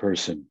unbiased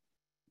person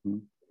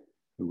who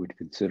would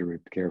consider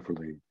it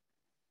carefully.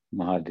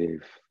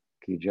 Mahadev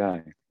Ki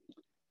Jai.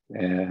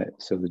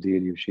 So the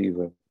deity of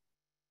Shiva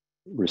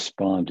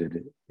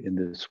responded in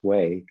this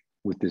way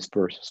with this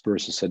verse. This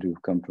verse is said to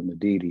have come from the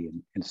deity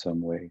in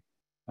some way.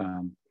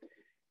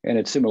 And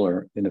it's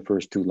similar in the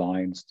first two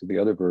lines to the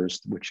other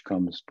verse, which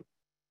comes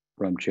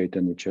from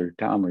Chaitanya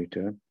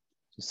Charitamrita.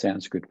 It's a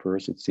Sanskrit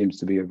verse. It seems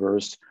to be a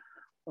verse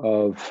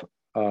of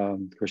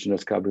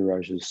Krishnadas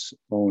Kaviraj's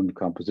own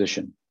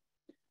composition.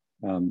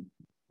 And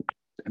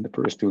the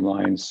first two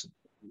lines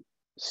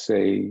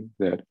say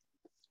that,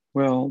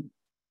 well,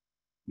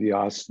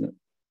 Vyasa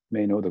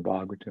may know the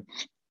Bhagavatam,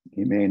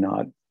 he may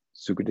not.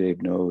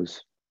 Sukadev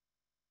knows,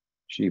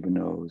 Shiva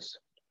knows.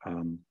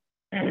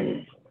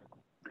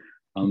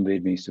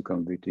 Vedmi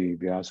Sukham Vetti,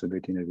 Vyaso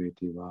Vetti Na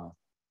Vetti Va.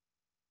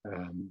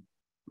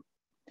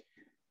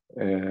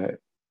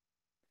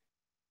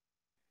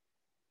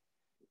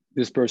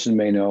 This person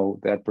may know,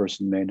 that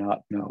person may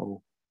not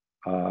know,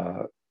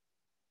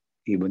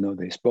 even though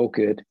they spoke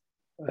it,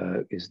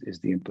 is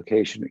the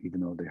implication, even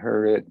though they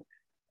heard it.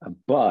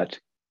 But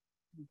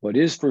what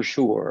is for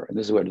sure, and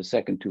this is where the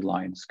second two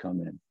lines come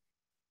in,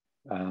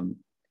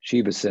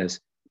 Shiva says,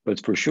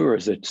 what's for sure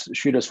is that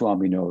Sridhar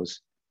Swami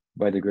knows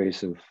by the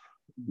grace of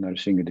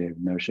Nrsimhadev.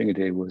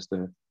 Nrsimhadev was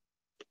the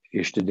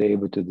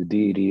Ishtadeva to the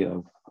deity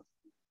of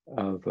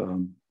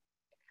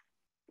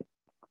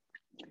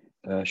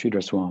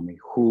Sridhar Swami,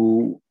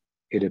 who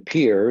it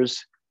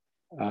appears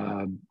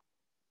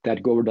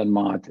that Govardhan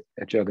Math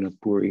at Jagannath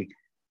Puri,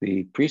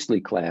 the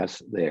priestly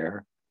class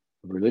there,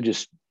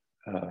 religious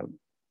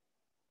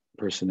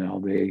personnel,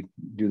 they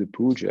do the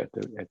puja at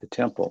the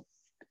temple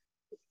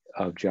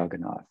of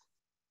Jagannath.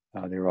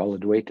 They're all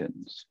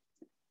Advaitins.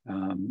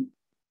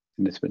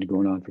 And it's been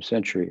going on for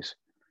centuries.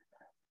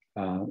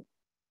 And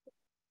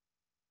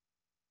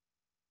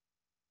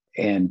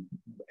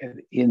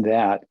in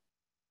that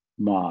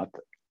math,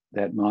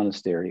 that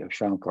monastery of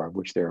Shankar, of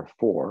which there are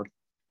 4,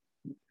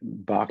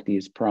 bhakti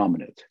is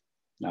prominent.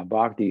 Now,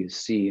 bhakti is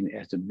seen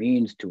as a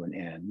means to an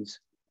ends.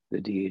 The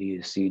deity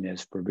is seen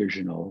as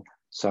provisional,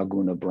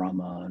 saguna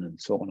Brahman, and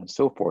so on and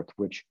so forth,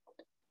 which,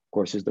 of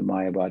course, is the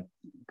Mayavad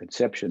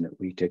conception that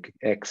we take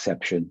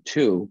exception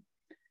to.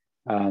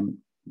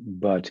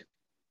 But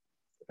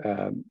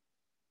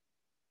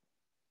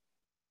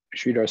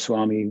Sridhar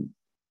Swami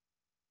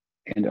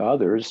and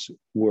others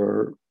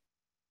were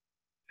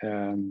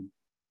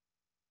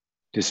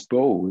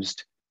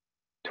disposed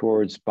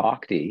towards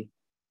bhakti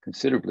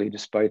considerably,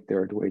 despite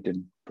their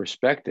Advaitin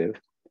perspective.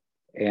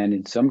 And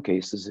in some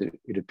cases,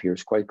 it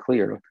appears quite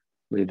clearly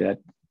that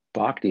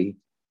bhakti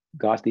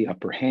got the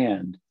upper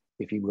hand,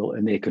 if you will,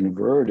 and they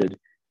converted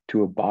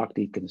to a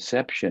bhakti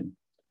conception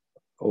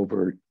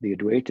over the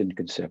Advaitin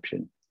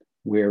conception,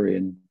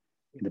 wherein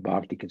in the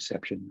bhakti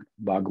conception,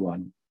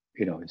 Bhagavan,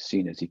 is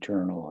seen as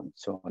eternal and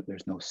so on.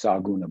 There's no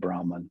saguna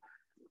Brahman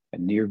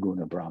and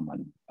nirguna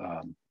Brahman.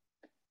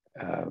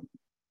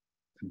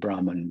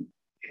 Brahman,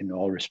 in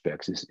all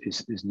respects,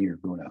 is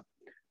nirguna,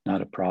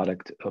 not a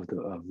product of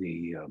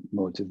the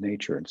modes of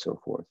nature and so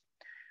forth.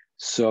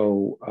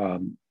 So,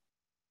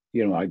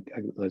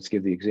 let's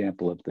give the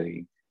example of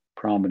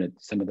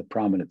some of the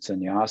prominent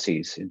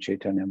sannyasis in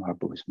Chaitanya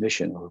Mahaprabhu's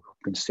mission, who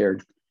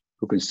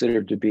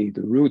considered to be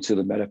the roots of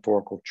the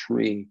metaphorical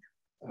tree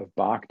of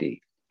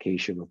bhakti,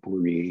 Keshava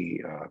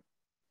Puri,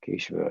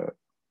 Keshava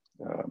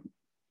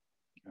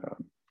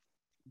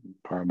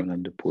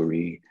Paramananda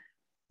Puri,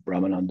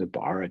 Brahmananda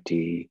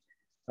Bharati.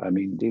 I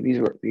mean,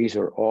 these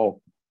are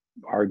all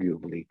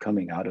arguably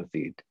coming out of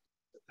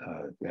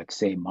that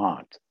same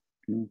mont,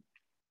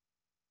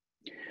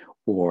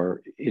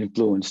 or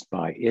influenced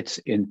by its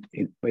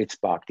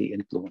bhakti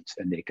influence,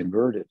 and they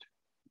converted.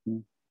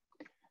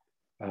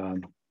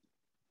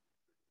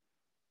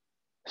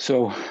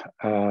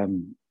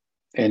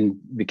 And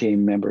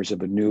became members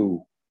of a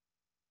new,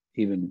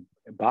 even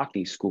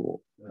bhakti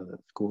school, the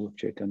school of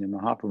Chaitanya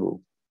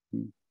Mahaprabhu,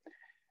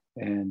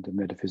 and the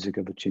metaphysic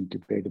of Achintya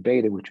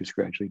Bheda, which was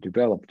gradually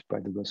developed by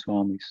the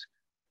Goswamis,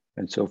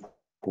 and so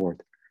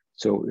forth.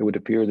 So it would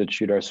appear that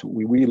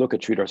we look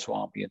at Sridhar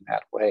Swami in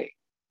that way.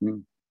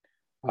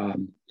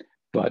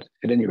 But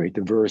at any rate,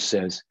 the verse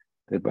says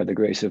that by the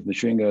grace of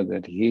Nrsimha,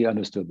 that he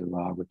understood the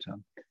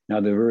Bhagavatam.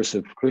 Now, the verse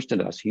of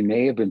Krishnadas, he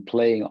may have been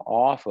playing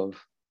off of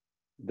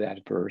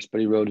that verse,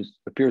 but he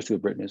appears to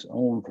have written his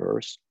own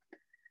verse.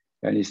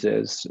 And he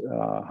says,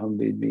 Ham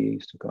vidmi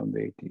sukam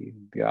vetti,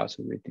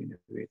 Vyaso vetti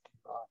vetti.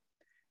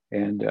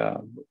 And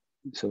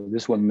so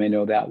this one may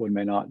know, that one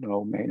may not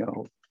know, may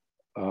know.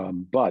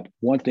 But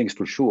one thing's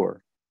for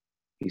sure,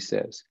 he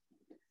says,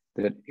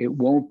 that it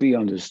won't be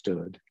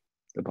understood,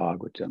 the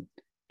Bhagavatam,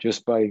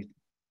 just by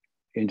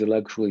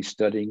intellectually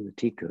studying the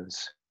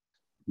tikas,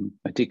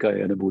 atika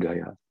and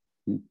buddhaya,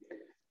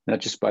 not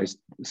just by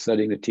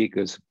studying the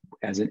tikas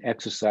as an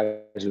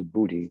exercise of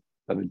buddhi,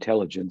 of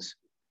intelligence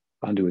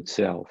unto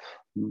itself,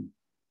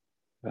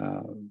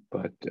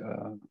 but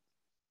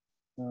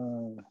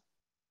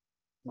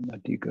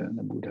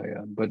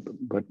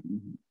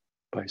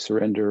by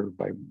surrender,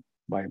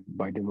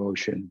 by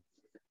devotion,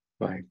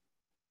 by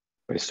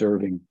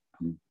serving.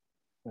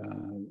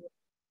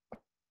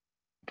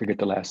 Forget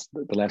the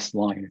last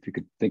line. If you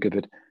could think of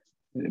it,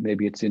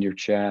 maybe it's in your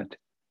chat,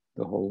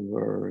 the whole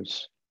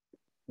verse.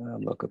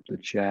 Look up the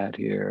chat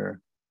here.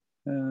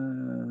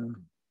 No,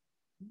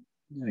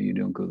 you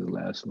don't go to the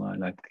last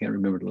line. I can't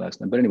remember the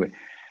last line. But anyway,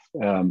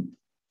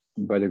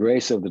 by the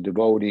grace of the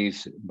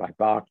devotees, by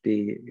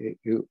bhakti,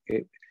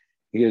 it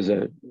is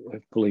a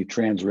fully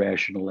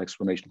trans-rational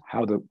explanation of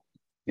how the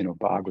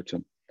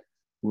Bhagavatam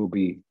will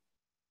be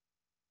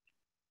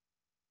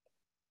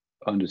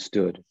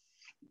understood.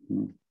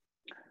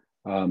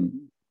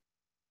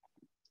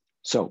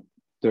 So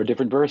there are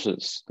different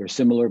verses. They're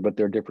similar, but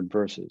they're different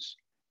verses.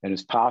 And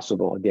it's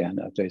possible, again,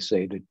 as I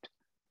say, that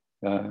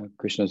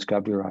Krishnadas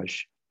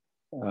Kaviraj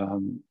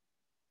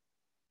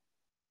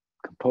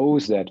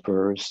composed that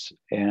verse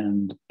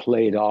and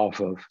played off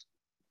of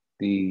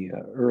the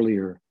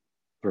earlier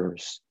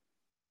verse,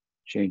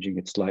 changing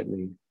it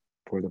slightly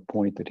for the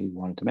point that he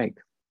wanted to make.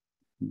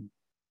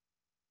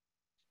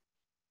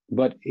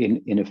 But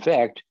in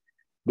effect,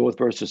 both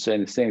verses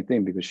saying the same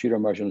thing, because Sridhar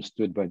Maharaj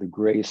understood by the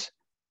grace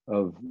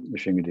of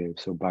Nrsimhadev.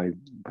 So by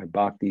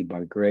bhakti,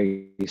 by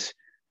grace,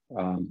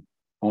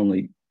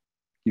 only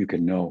you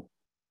can know,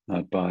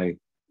 not by,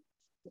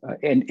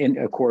 and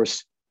of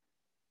course,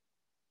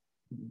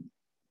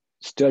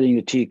 studying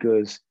the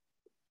tikas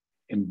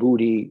and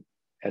buddhi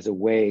as a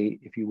way,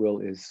 if you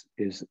will, is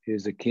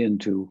akin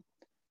to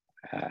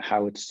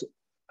how it's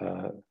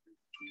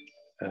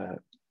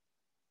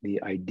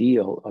the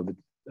ideal of the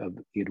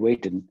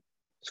Advaitin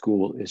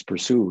school is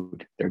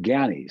pursued. They're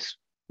gyanis.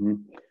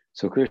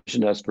 So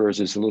Krishnadas verse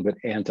is a little bit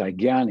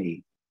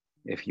anti-gyani,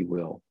 if you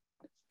will,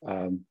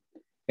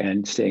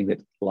 and saying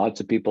that lots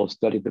of people have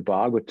studied the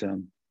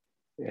Bhagavatam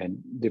and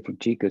different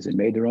tikas and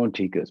made their own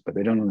tikas, but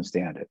they don't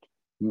understand it.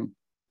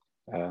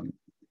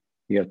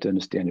 You have to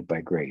understand it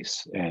by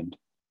grace. And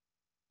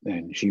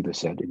Shiva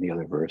said in the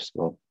other verse,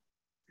 well,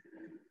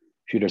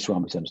 Sridhar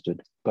Swami is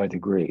understood by the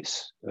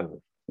grace of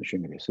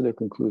Nrsimhadev. So their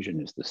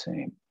conclusion is the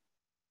same.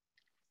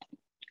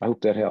 I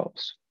hope that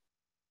helps.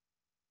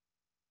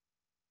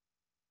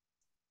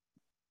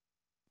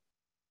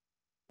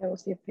 I will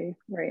see if they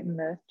write in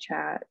the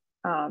chat.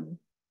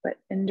 But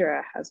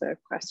Indra has a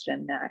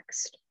question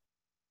next.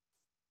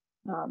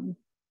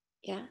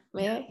 Yeah,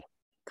 may I?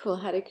 Cool.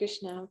 Hare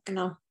Krishna.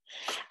 No.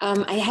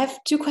 I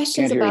have two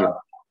questions about.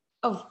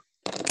 Oh,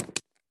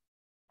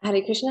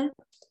 Hare Krishna.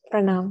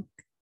 Pranam.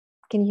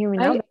 Can you hear me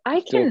now? I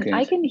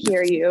can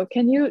hear you.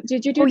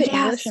 Did you do the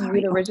English and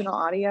mute original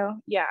audio?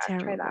 Yeah,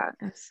 Terrible. try that.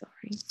 I'm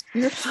sorry.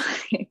 You're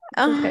fine.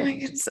 Oh Okay. my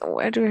God. So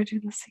where do I do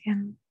this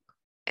again?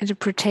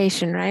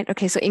 Interpretation, right?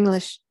 Okay, so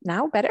English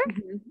now better?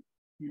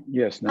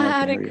 Yes, now I can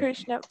Hare hear you.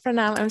 Krishna,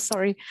 Pranam, I'm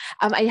sorry.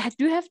 I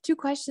do have two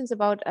questions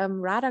about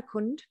Radha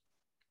Kunda.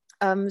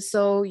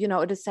 So,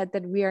 it is said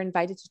that we are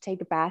invited to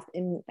take a bath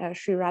in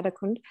Sri Radha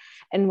Kunda.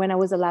 And when I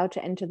was allowed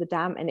to enter the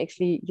dam and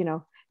actually,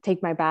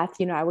 take my bath,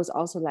 I was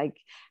also like,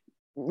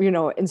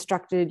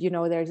 instructed,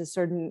 there's a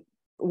certain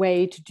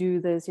way to do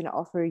this,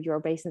 offer your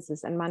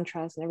obeisances and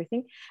mantras and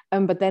everything.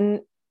 But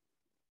then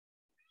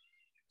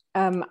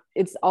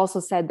it's also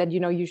said that,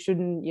 you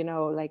shouldn't,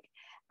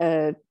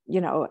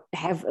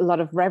 have a lot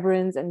of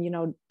reverence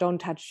and, don't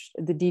touch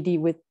the deity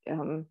with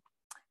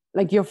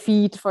like your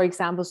feet, for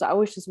example. So I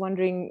was just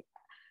wondering,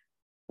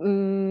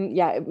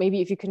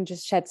 maybe if you can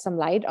just shed some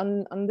light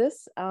on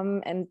this.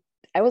 And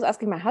I was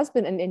asking my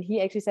husband, and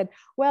he actually said,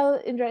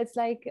 well, Indra, it's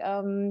like,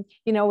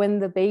 when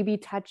the baby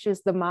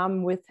touches the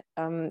mom with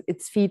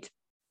its feet,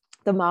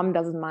 the mom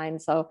doesn't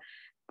mind. So,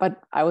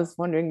 but I was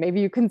wondering, maybe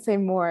you can say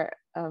more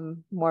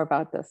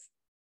about this.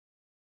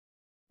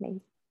 Maybe.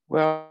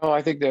 Well,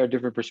 I think there are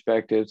different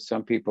perspectives.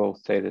 Some people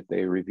say that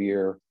they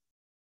revere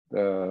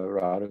the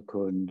Radha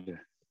Kunda,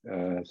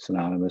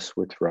 synonymous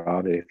with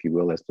Radha, if you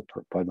will, as the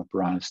Padma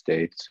Purana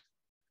states,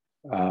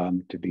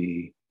 to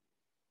be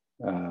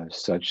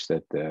such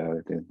that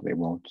they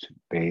won't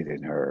bathe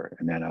in her.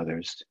 And then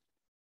others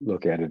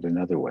look at it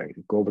another way.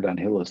 Govardhan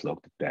Hill is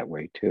looked at that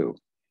way too.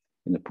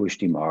 In the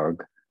Pushti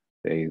Marg,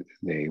 they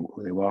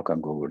walk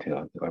on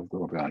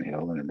Govardhan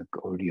Hill, and in the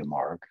Gaudiya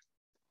Marg,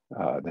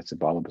 that's the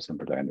Vallabha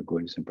Sampradaya and the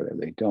Gaudiya Sampradaya,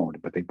 they don't,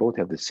 but they both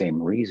have the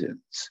same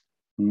reasons.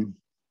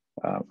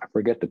 I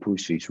forget the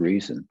Pushti's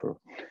reason for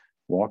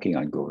walking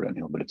on Govardhan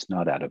Hill, but it's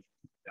not out of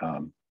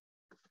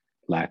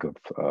lack of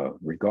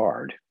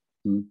regard.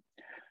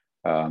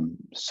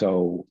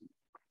 So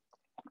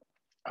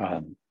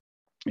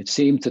it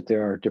seems that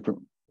there are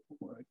different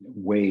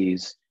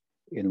ways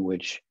in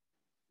which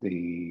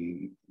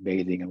the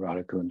bathing in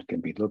Radha Kunda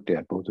can be looked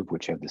at, both of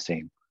which have the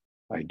same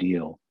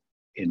ideal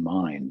in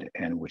mind,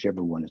 and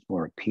whichever one is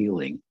more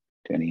appealing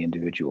to any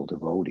individual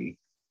devotee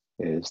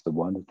is the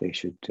one that they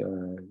should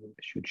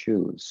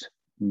choose.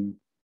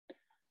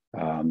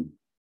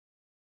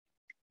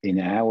 In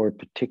our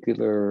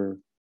particular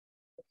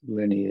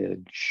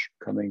lineage,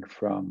 coming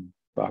from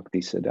Bhakti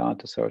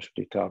Siddhanta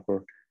Saraswati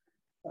Thakur,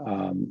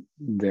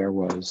 there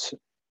was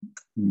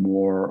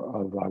more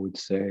of, I would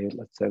say,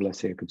 let's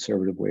say a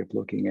conservative way of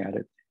looking at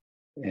it,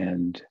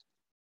 and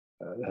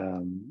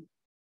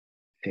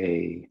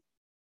a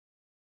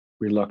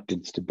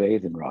reluctance to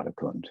bathe in Radha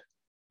Kunda,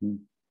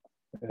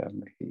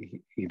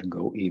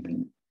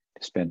 even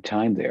to spend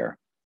time there.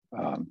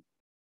 I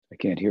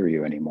can't hear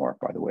you anymore,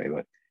 by the way,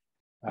 but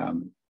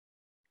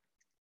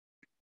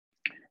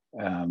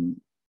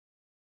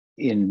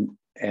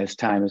as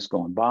time has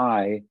gone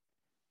by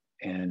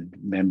and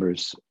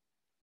members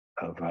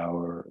of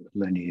our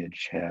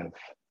lineage have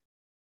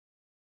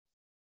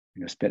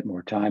spent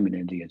more time in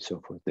India and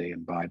so forth, they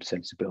imbibe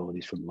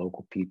sensibilities from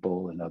local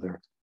people and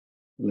other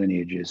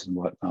lineages and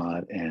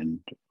whatnot, and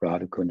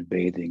Radha Kunda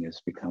bathing has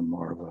become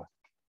more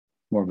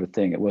of a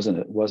thing. It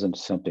wasn't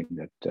something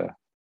that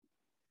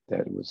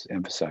was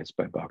emphasized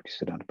by Bhakti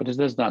Siddhanta, but it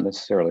does not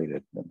necessarily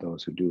that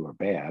those who do are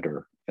bad,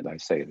 or, as I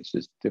say, it's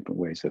just different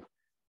ways of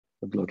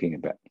looking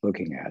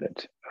at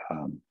it.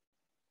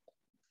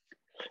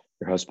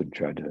 Your husband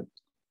tried to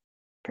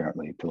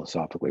apparently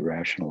philosophically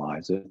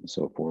rationalize it and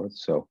so forth.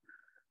 So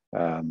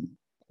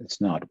it's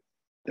not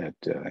that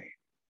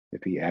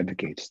if he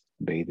advocates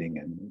bathing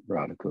in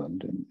Radha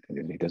Kunda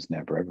and he doesn't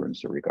have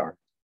reverence or regard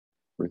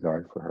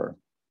for her.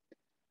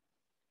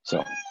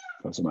 So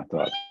those are my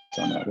thoughts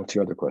on that. What's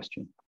your other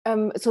question?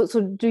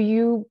 So do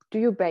you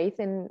bathe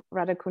in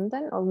Radha Kunda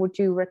then, or would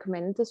you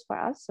recommend this for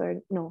us,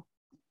 or no?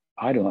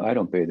 I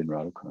don't bathe in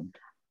Radha Kunda.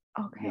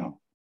 Okay. No.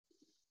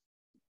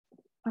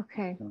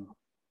 Okay. No.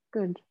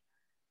 Good.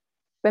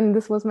 Then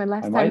this was my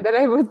last time that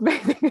I was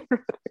bathing in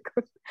Radha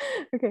Kunda.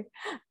 Okay.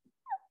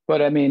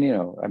 But I bathe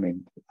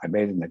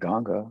in the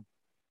Ganga,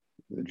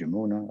 the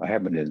Jamuna. I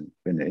haven't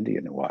been to India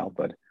in a while,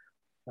 but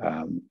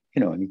and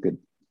you could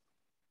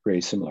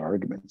raise similar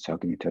arguments. How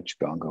can you touch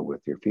Ganga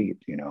with your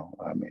feet?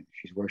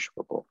 She's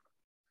worshipable,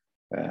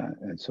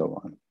 and so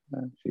on.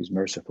 She's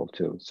merciful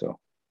too. So,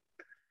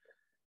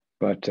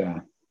 but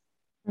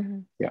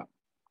yeah.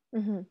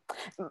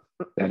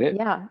 That it?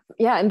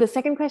 Yeah. And the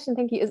second question,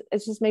 thank you,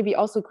 is just maybe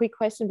also a quick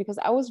question, because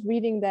I was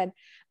reading that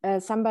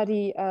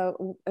somebody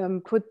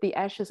put the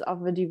ashes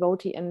of a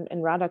devotee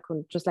in Radha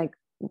Kunda just like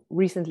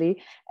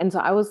recently, and so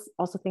I was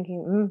also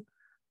thinking,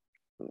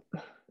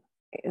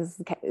 is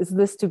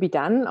this to be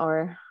done,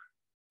 or?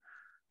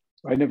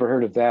 I never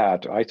heard of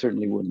that. I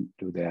certainly wouldn't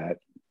do that.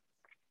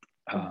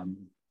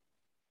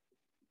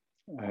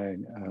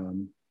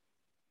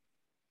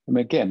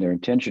 Again, their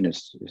intention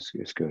is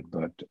good,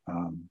 but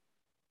and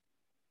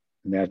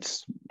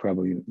that's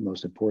probably the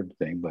most important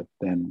thing. But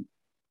then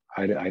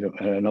I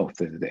don't know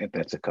if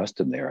that's a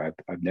custom there.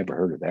 I've never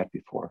heard of that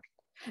before.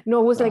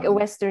 No, it was like a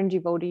Western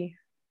devotee.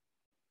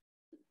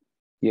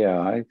 Yeah,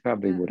 I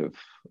probably would have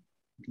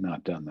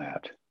not done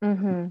that.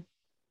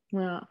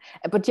 Yeah,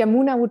 but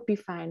Yamuna would be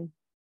fine.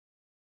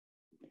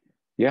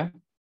 Yeah.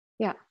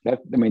 Yeah.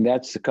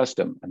 That's the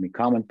custom.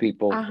 Common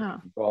people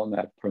following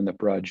that from the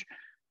Braj.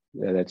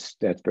 That's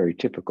very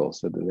typical.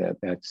 So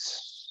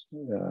that's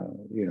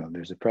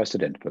there's a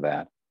precedent for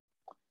that.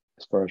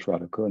 As far as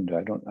Radha Kunda,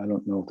 I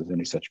don't know if there's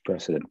any such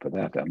precedent for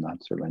that. I'm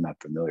certainly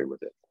not familiar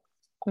with it.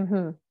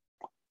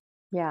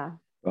 Yeah.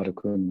 Radha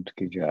Kunda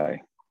ki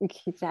jai.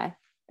 Ki jai.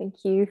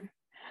 Thank you.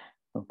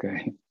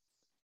 Okay.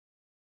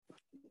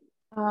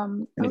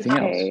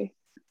 Anything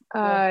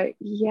else?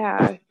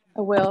 Yeah.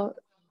 Will,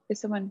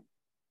 is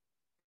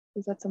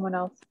that someone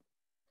else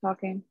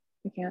talking?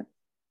 I can't.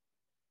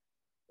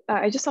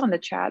 I just saw in the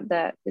chat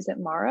that, is it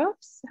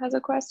Maros has a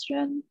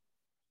question?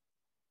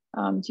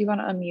 Do you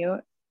want to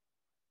unmute?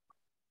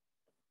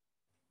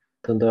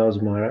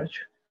 Dandavas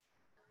Maharaj.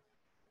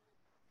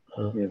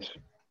 Yes.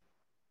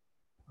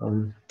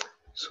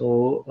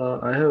 So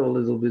I have a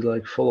little bit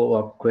like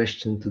follow-up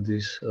question to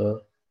this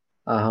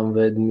Aham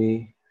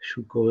Vedmi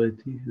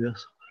Shukoveti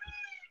Vyaso.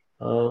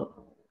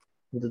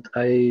 That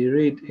I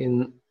read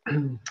in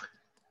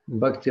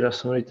Bhakti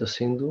Rasamrita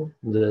Sindhu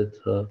that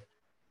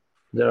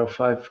there are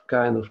 5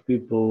 kind of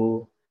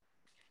people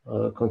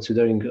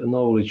considering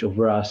knowledge of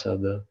rasa.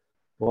 The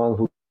one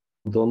who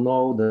don't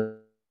know,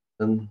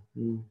 then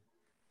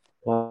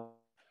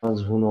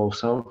ones who know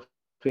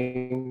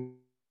something,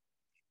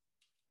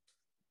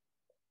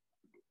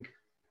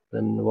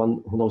 then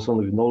one who knows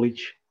only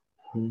knowledge.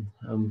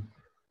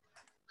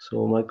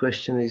 So my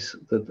question is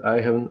that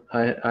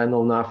I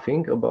know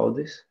nothing about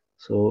this.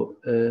 So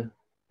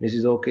is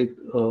it okay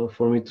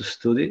for me to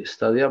study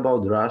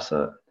about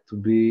rasa,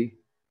 to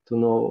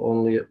know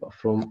only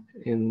from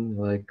in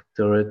like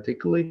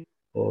theoretically,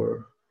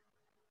 or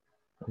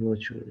I'm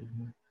not sure.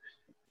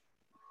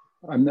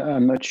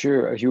 I'm not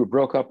sure. You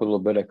broke up a little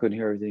bit. I couldn't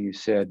hear everything you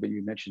said, but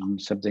you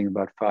mentioned something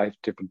about 5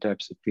 different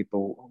types of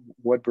people.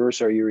 What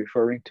verse are you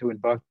referring to in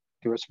Bhakti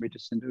Rasamrita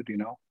Sindhu? Do you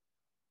know?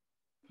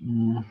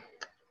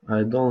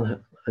 I don't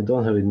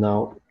have it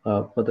now,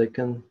 but I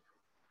can.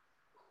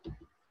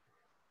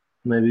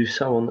 Maybe if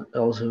someone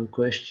else has a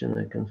question,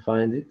 I can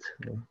find it.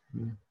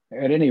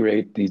 At any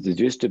rate, the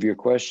gist of your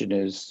question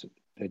is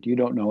that you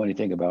don't know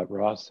anything about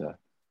rasa.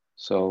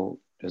 So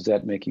does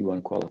that make you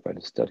unqualified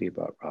to study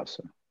about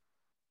rasa?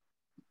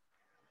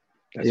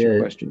 That's your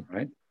question,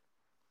 right?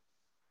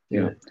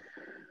 Yeah.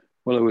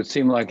 Well, it would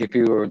seem like if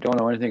you don't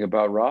know anything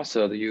about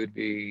rasa, that you'd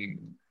be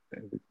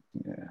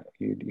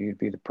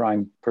the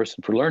prime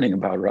person for learning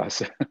about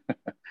rasa.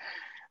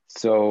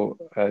 So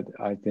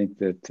I think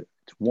that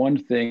it's one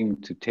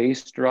thing to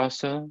taste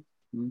rasa.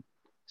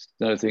 It's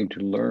another thing to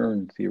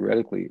learn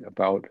theoretically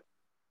about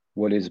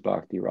what is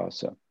bhakti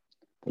rasa.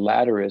 The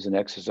latter is an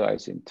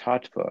exercise in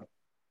tattva.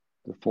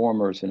 The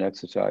former is an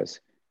exercise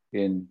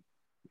in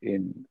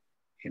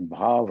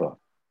bhava.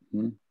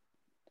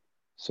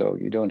 So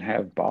you don't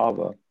have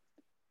bhava.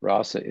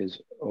 Rasa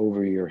is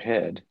over your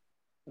head,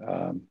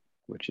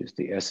 which is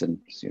the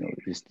essence.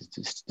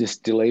 This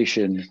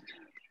distillation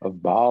of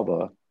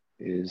bhava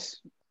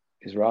is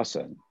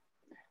rasa.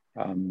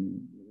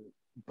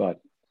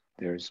 But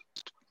there's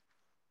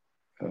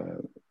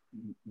the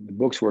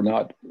books were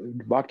not,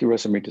 Bhakti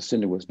Rasamrita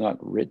Sindhu was not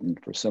written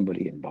for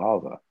somebody in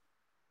bhava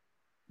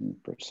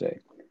per se,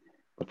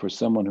 but for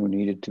someone who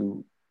needed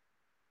to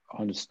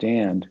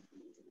understand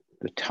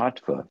the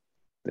tattva,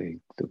 the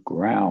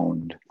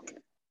ground,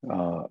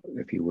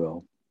 if you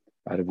will,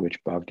 out of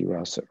which bhakti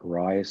rasa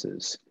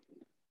arises.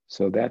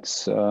 So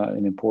that's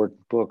an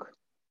important book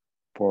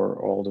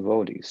for all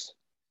devotees.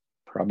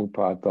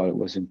 Prabhupada thought it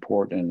was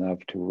important enough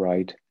to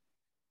write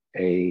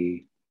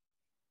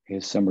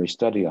his summary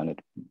study on it,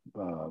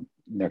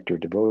 Nectar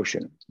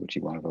Devotion, which he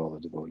wanted all the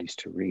devotees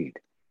to read.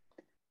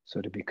 So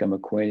to become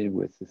acquainted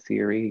with the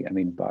theory,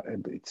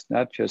 it's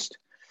not just,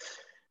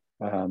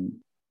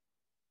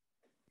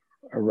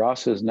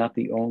 rasa is not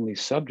the only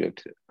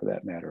subject, for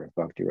that matter, of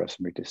Bhakti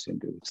Rasamrita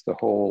Sindhu. It's the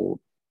whole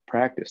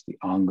practice, the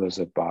angas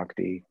of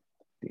bhakti,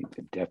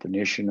 the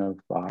definition of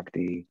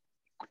bhakti,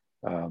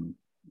 the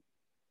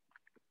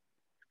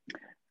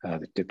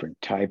different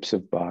types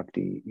of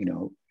bhakti,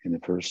 in the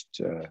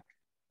first,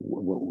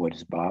 what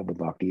is bhava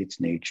bhakti, its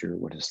nature,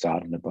 what is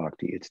sadhana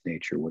bhakti, its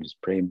nature, what is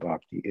prem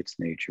bhakti, its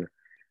nature.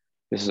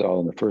 This is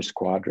all in the first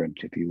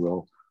quadrant, if you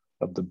will,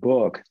 of the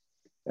book.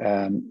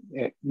 And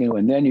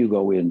then you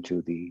go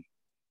into the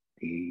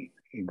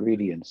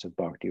ingredients of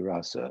bhakti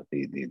rasa,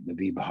 the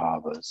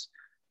vibhavas,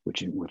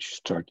 which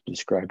start to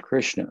describe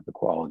Krishna, the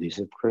qualities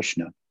of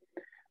Krishna,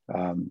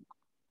 and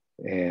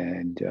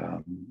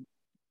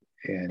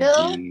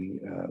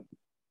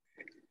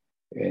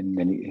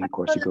then of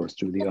course he goes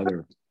through the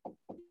other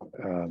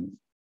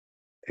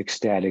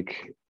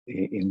ecstatic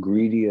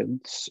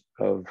ingredients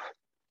of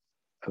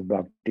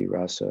bhakti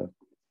rasa,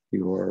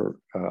 your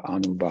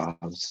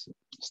anubhavs,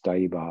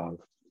 sthayi bhav,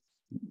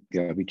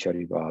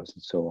 vyabhichari bhavs,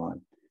 and so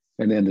on.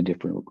 And then the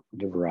different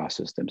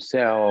rasas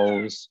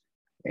themselves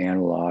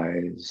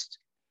analyzed,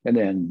 and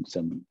then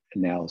some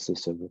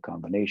analysis of the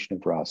combination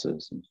of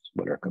rasas and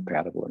what are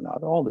compatible or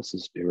not. All this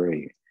is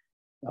very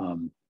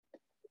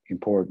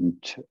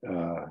important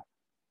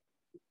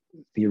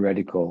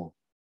theoretical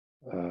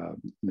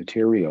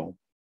material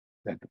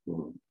that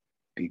will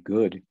be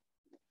good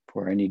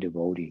for any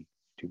devotee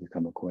to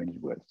become acquainted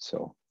with.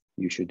 So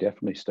you should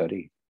definitely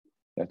study.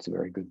 That's a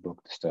very good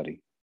book to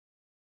study.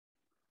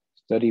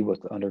 Study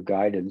with under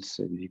guidance,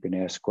 and you can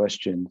ask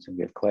questions and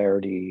get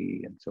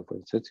clarity and so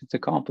forth. So it's a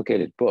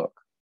complicated book,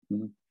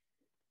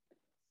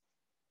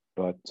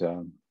 but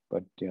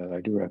yeah,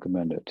 I do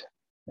recommend it.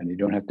 And you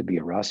don't have to be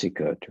a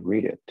Rasika to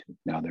read it.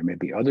 Now there may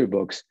be other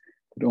books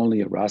that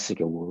only a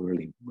Rasika will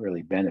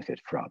really benefit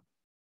from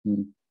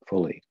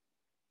fully.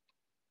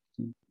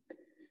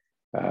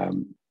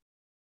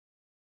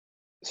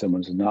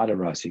 Someone who's not a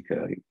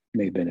Rasika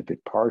may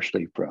benefit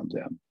partially from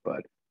them,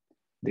 but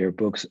they're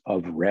books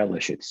of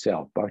relish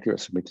itself.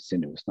 Bhakti-rasa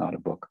Sindhu is not a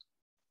book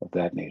of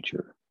that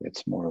nature.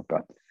 It's more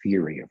about the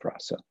theory of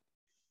rasa.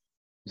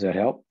 Does that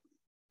help?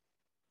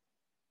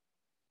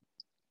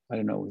 I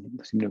don't know, we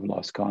seem to have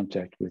lost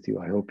contact with you.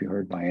 I hope you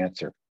heard my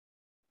answer.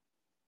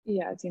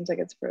 Yeah, it seems like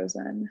it's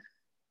frozen.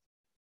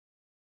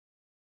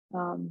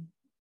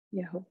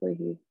 Yeah, hopefully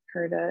he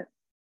heard it.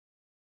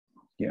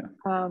 Yeah.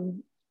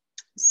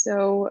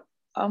 So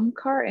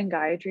Omkar and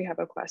Gayatri have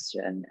a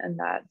question, and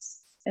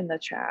that's in the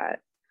chat.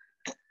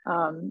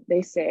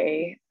 They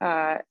say,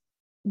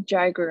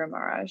 Jai Guru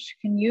Maharaj,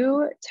 can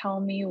you tell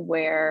me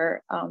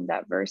where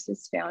that verse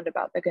is found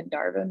about the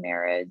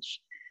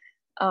gandharva-marriage?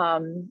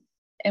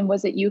 And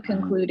was it you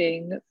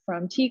concluding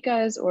from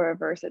tikas or a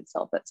verse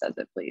itself that says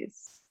it,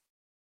 please?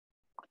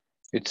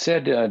 It's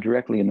said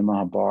directly in the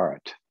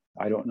Mahabharata.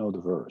 I don't know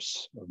the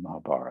verse of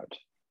Mahabharata,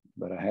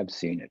 but I have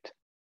seen it.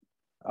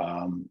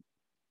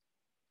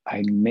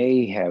 I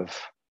may have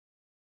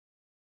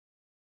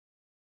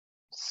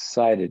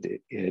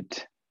cited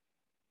it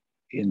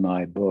in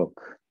my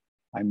book.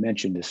 I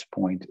mentioned this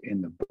point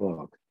in the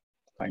book.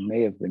 I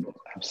may have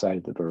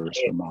cited the verse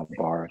from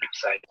Mahabharata,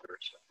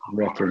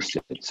 referenced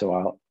it,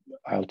 so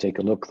I'll take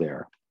a look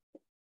there.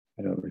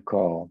 I don't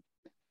recall.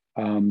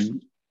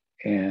 And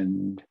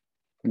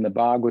from the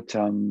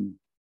Bhagavatam,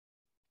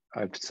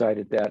 I've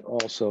cited that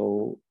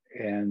also,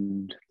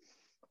 and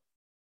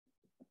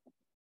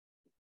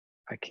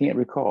I can't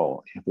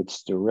recall if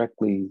it's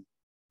directly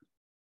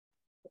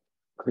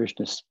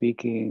Krishna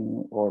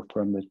speaking or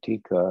from the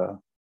Tika.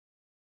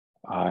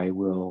 I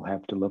will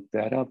have to look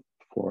that up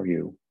for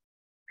you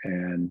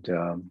and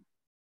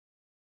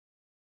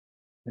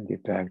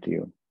get back to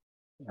you.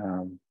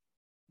 And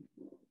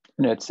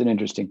it's an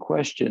interesting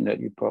question that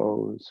you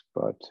pose,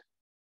 but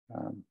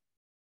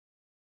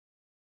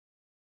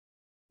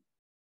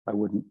I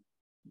wouldn't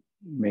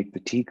make the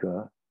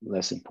Tika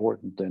less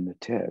important than the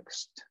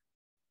text,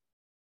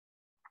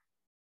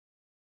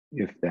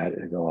 if that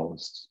at all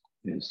is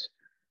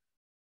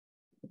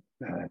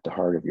at the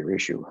heart of your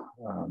issue.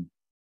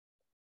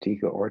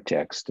 Tika or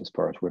text, as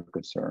far as we're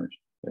concerned,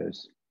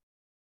 is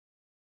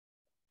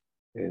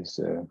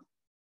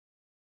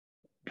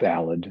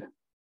valid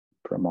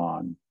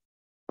praman.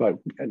 But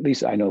at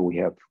least I know we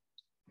have,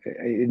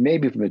 it may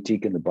be from the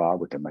Tika in the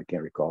Bhagavatam, I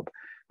can't recall,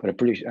 but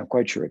I'm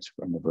quite sure it's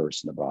from the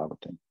verse in the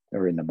Bhagavatam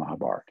or in the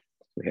Mahabharata.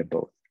 We have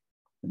both,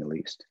 in the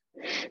least.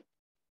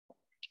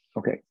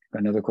 Okay,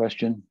 another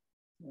question.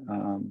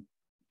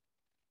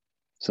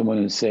 Someone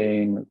is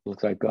saying,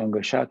 looks like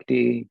Ganga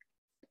Shakti.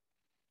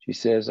 She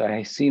says,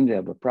 I seem to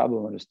have a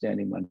problem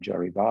understanding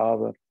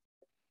manjari-bhava.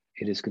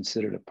 It is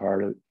considered a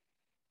part of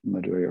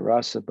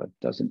madhurya-rasa, but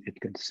doesn't it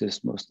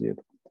consist mostly of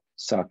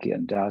sakhya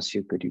and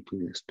dasya? Could you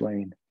please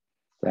explain?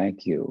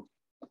 Thank you.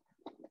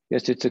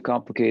 Yes, it's a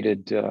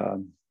complicated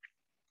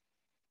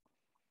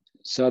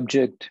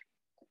subject.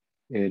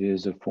 It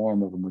is a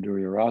form of a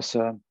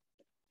madhurya-rasa,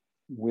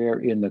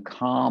 wherein the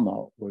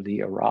kama or the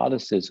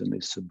eroticism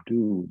is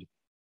subdued.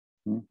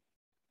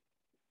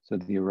 So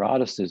the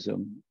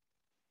eroticism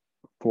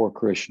for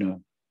Krishna,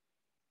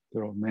 the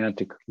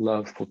romantic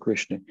love for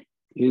Krishna,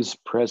 is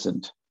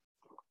present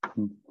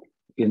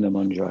in the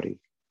manjari,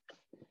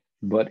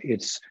 but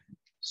it's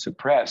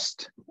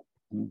suppressed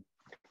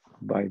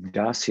by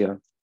dasya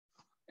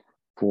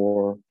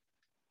for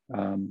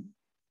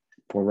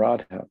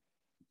Radha,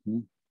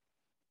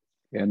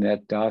 and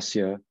that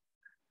dasya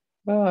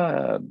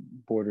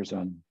borders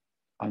on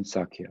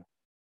sakhya.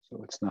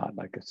 So it's not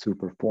like a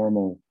super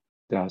formal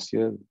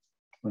dasya.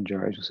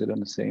 Manjaris will sit on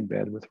the same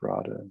bed with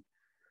Radha,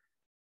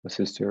 a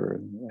sister,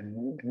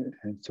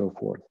 and so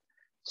forth.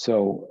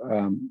 So,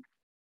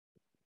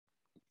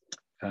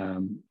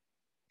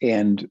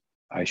 and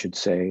I should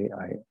say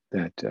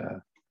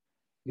that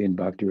in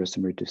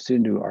Bhakti-rasa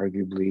Sindhu,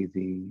 arguably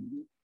the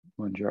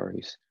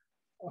Manjaris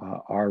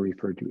are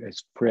referred to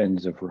as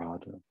friends of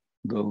Radha,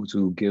 those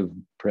who give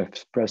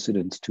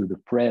precedence to the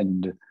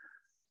friend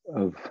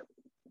of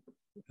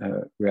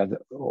Radha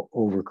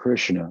over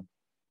Krishna.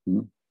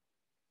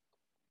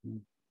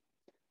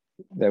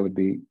 That would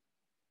be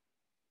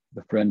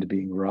the friend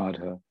being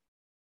Radha,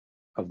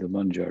 of the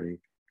manjari,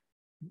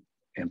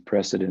 and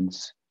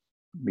precedence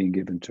being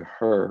given to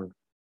her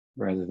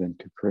rather than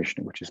to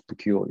Krishna, which is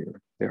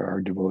peculiar. There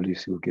are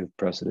devotees who give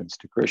precedence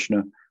to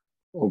Krishna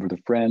over the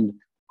friend,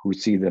 who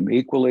see them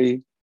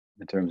equally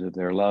in terms of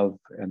their love,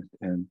 and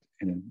in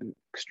an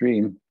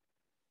extreme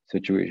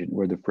situation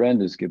where the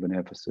friend is given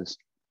emphasis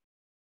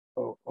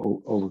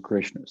over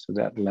Krishna. So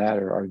that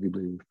latter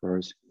arguably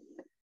refers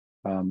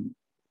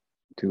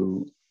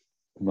to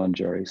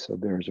manjari. So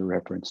there's a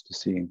reference to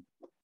seeing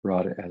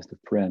Radha as the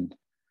friend.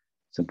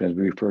 Sometimes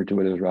we refer to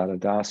it as Radha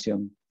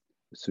Dasyam.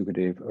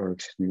 Sukadev, or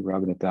excuse me,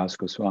 Raghunath Das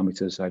Goswami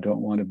says, I don't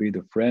want to be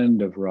the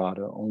friend of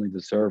Radha, only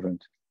the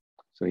servant.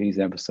 So he's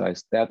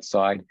emphasized that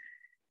side,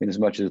 in as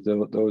much as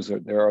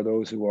there are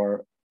those who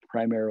are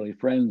primarily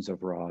friends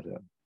of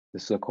Radha.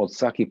 This is called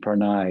Sakhi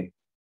Pranay.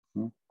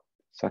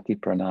 Sakhi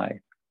Pranay.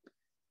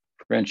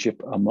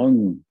 Friendship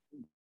among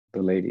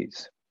the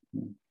ladies.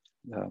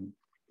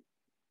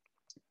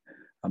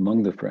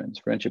 Among the friends,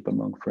 friendship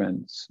among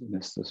friends. And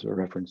this is a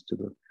reference to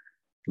the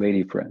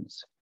lady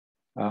friends.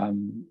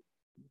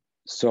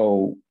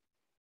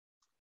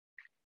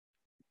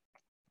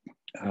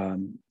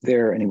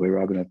 There, anyway,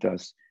 Raghunath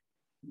Das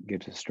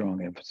gives a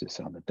strong emphasis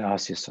on the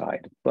dasya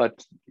side.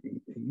 But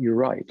you're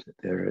right,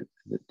 the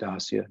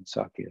dasya and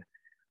sakhya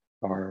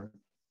are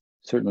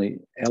certainly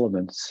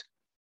elements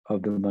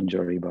of the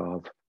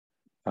manjari-bhava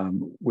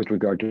with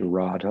regard to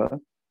Radha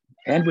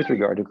and with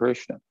regard to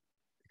Krishna,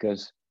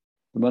 because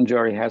the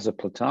manjari has a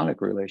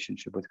platonic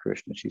relationship with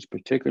Krishna. She's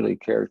particularly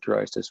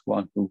characterized as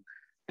one who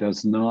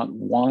does not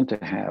want to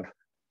have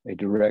a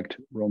direct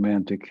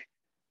romantic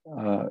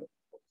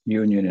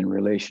union and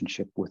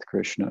relationship with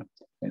Krishna.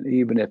 And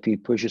even if he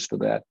pushes for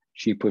that,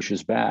 she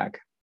pushes back.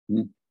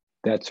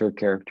 That's her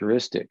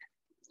characteristic.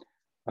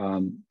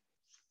 And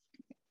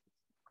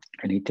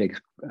he takes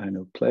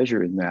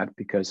pleasure in that,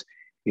 because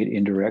it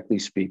indirectly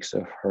speaks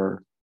of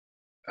her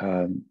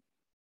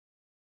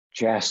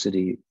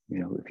chastity,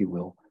 if you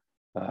will,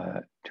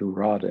 to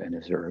Radha, and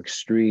is her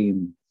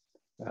extreme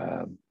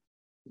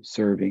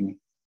serving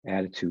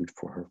attitude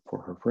for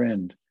her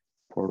friend,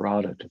 for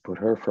Radha, to put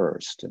her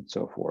first and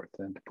so forth,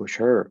 and to push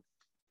her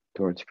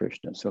towards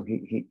Krishna. So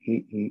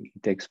he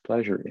takes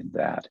pleasure in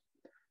that.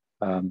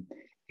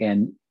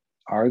 And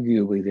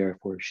arguably,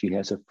 therefore, she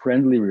has a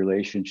friendly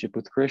relationship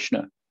with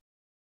Krishna.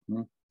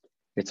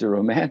 It's a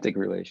romantic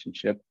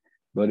relationship,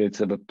 but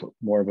it's of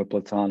more of a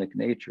platonic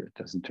nature. It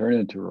doesn't turn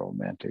into a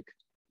romantic,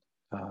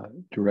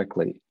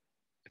 directly,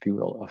 if you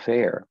will,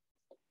 affair.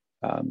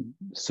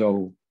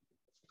 So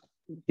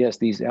yes,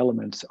 these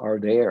elements are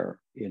there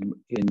in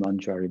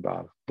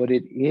manjari-bhava, but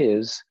it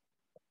is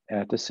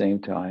at the same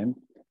time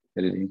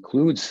that it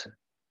includes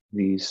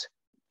these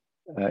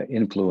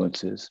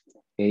influences,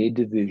 a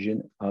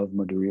division of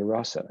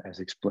madhurya-rasa, as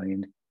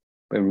explained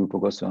by Rupa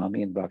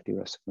Goswami and Bhakti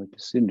Rasamrita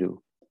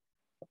Sindhu.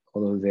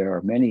 Although there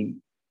are many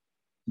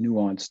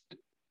nuanced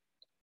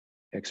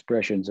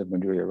expressions of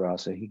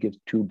madhurya-rasa, he gives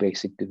two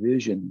basic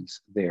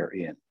divisions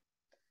therein,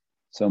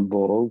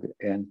 sambhog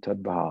and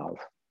tadbhav.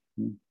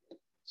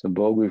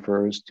 Sambhog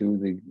refers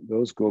to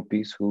those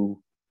gopis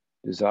who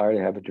desire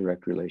to have a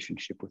direct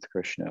relationship with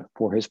Krishna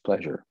for his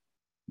pleasure.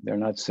 They're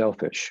not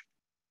selfish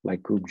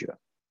like Kubja.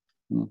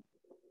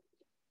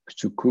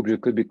 So Kubja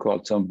could be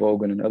called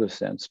sambhog in another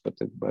sense, but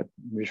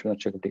Vishwanath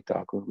Chakravarti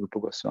Thakur, Rupa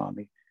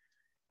Goswami,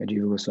 and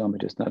Jiva Goswami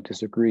does not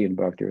disagree in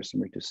Bhakti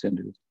Rasamrita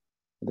Sindhu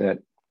that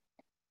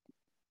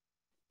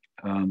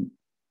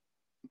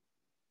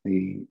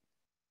the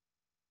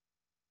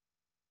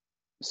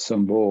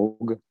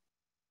sambhog,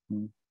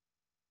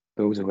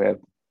 those who have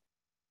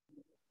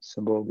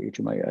sambhog,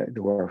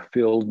 who are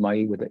filled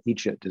with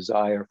each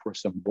desire for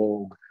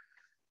sambhog,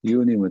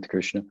 union with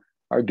Krishna,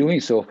 are doing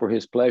so for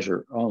his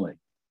pleasure only.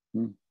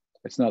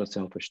 It's not a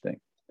selfish thing.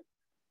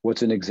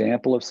 What's an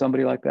example of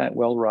somebody like that?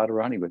 Well,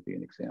 Radharani would be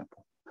an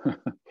example.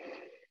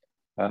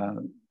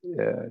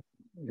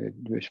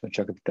 Vishnu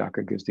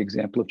Chakravarti gives the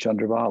example of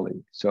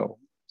Chandravali. So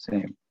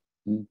same.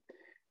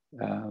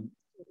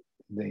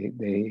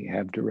 They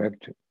have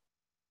direct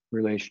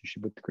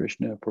relationship with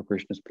Krishna for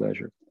Krishna's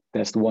pleasure.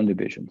 That's the one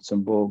division,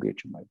 sambhog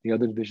ichamai. The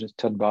other division is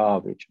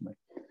tadbhav ichamai.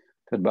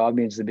 Tadbhav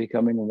means the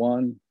becoming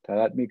one,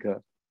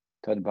 tadatmika,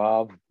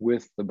 tadbhav,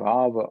 with the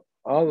bhava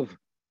of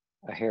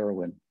a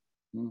heroine,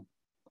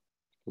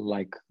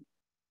 like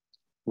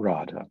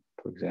Radha,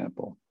 for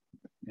example,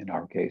 in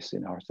our case,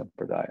 in our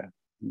sampradaya.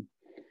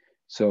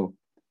 So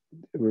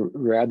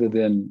rather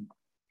than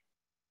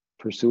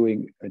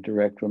pursuing a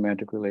direct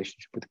romantic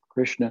relationship with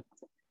Krishna,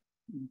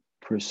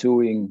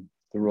 pursuing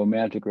the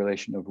romantic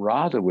relation of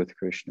Radha with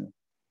Krishna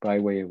by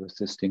way of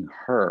assisting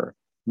her.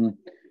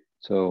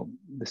 So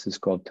this is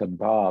called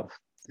tadbhav,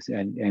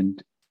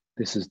 and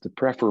this is the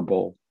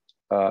preferable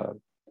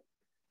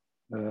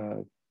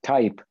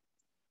type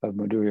of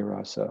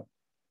madhurya-rasa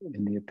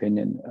in the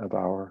opinion of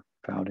our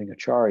founding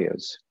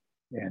acharyas,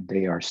 and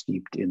they are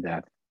steeped in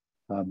that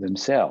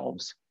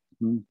themselves.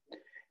 And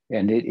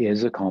it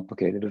is a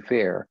complicated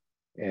affair,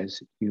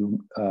 as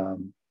you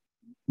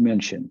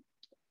mentioned,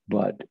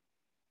 but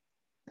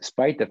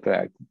despite the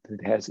fact that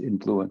it has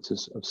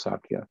influences of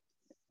sakhya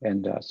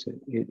and dasya,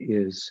 it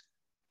is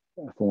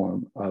a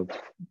form of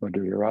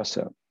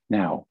madhurya-rasa.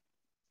 Now,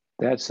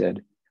 that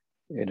said,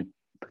 in a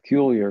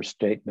peculiar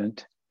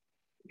statement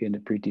in the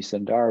Priti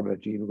Sandarbha,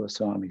 Jiva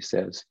Goswami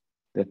says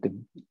that the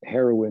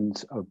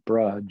heroines of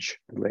Braj,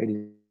 the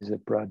ladies of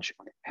Braj,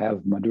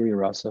 have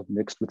madhurya-rasa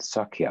mixed with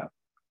sakhya.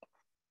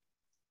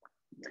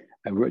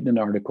 I've written an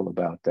article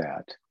about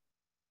that.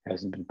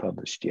 Hasn't been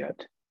published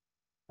yet.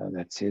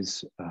 That's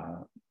his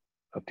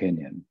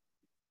opinion,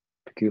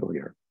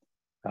 peculiar.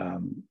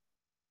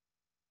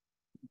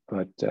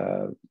 But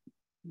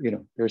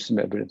there's some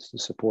evidence to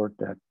support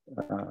that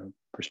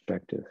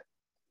perspective.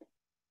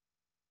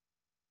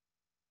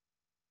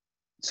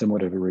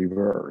 Somewhat of a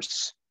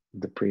reverse,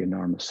 the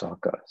Priyanarma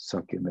Sakha,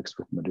 sakhya mixed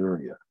with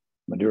madhurya,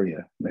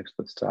 madhurya mixed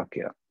with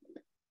sakhya.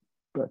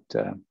 But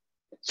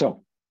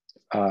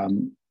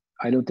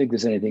I don't think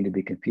there's anything to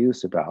be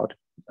confused about.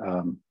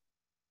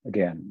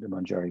 Again, the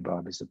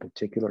manjari-bhava is a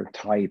particular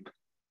type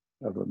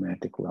of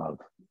romantic love.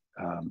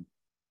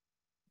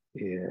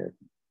 The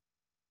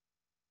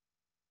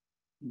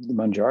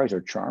manjaris are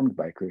charmed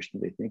by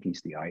Krishna. They think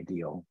he's the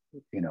ideal,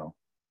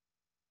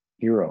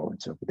 hero, and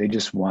so they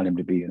just want him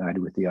to be united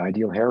with the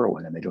ideal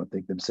heroine, and they don't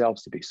think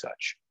themselves to be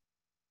such.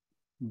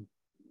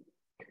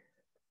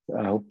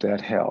 I hope that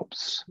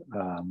helps.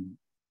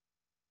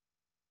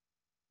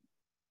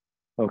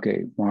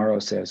 Okay, Maro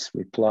says,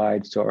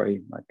 replied,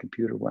 sorry, my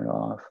computer went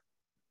off.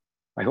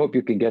 I hope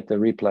you can get the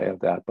replay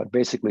of that, but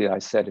basically I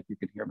said, if you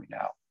can hear me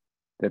now,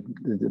 that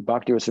the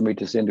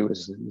Bhakti-Rasamrita Sindhu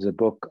is a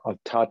book of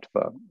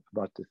tattva,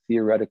 about the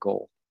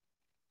theoretical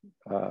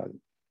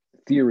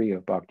theory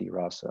of bhakti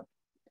rasa.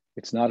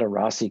 It's not a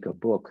rasika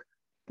book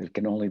that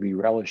can only be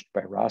relished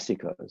by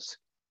rasikas.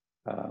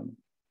 And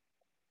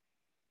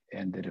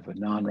that if a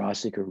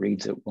non-rasika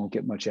reads it, won't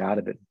get much out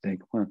of it and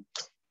think,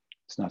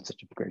 it's not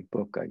such a great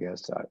book, I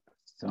guess,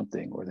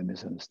 something, or they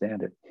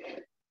misunderstand it.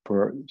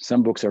 For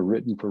some books are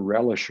written for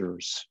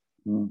relishers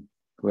who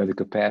have the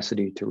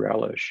capacity to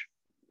relish.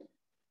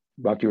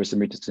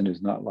 Bhakti-Rasamrita Sindhu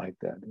is not like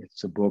that.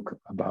 It's a book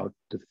about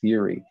the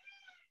theory.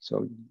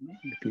 So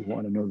if you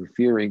want to know the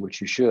theory,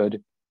 which you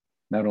should,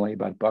 not only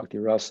about bhakti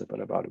rasa,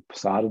 but about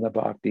sadhana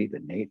bhakti,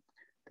 the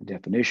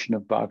definition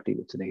of bhakti,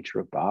 what's the nature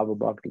of bhava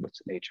bhakti,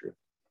 what's the nature of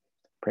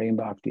prema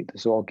bhakti.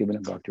 This is all given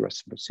in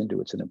Bhakti-Rasamrita Sindhu.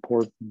 It's an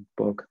important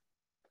book.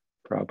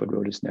 Prabhupada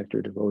wrote his Nectar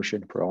of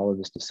Devotion for all of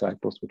his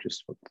disciples, which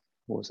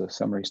was a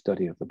summary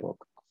study of the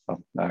book.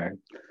 Oh, all right.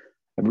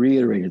 I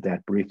reiterated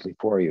that briefly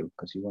for you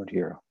because you weren't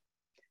here.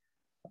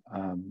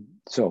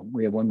 So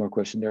we have one more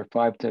question. There are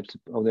 5 types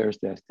of,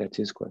 that's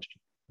his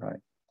question, right?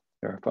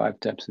 There are 5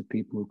 types of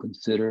people who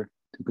consider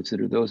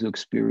those who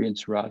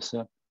experience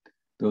rasa,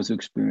 those who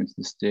experience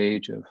the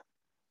stage of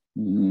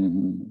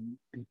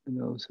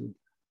those who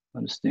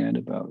understand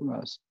about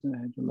rasa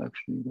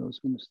intellectually, those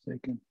who are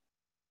mistaken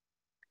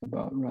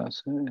about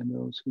rasa, and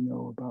those who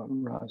know about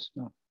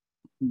rasa.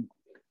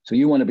 So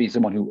you want to be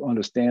someone who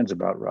understands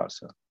about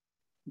rasa,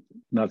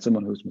 not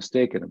someone who's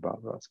mistaken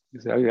about rasa.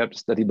 You have to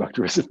study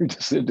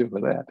Bhakti-Rasamrita Sindhu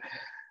for that.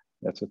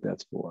 That's what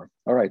that's for.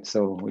 All right,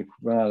 so we've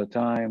run out of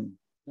time.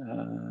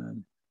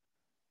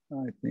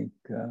 I think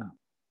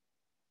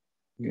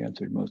we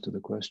answered most of the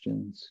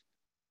questions.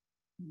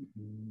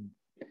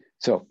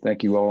 So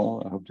thank you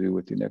all. I hope to be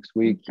with you next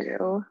week. Thank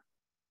you.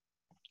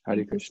 Hare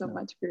Thank you so Krishna.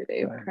 much,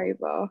 Gurudev.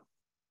 Haribo.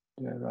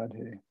 Jai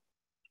Radhe.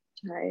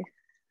 Hi.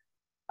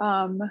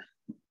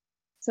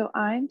 So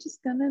I'm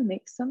just gonna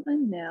make some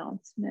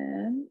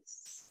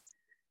announcements.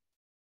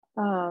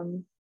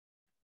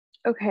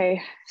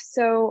 Okay,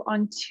 so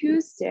on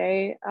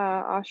Tuesday,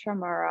 Ashram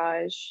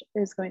Maharaj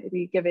is going to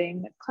be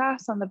giving a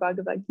class on the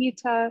Bhagavad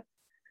Gita,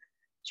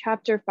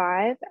 chapter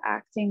 5,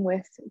 acting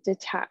with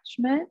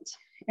detachment.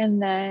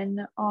 And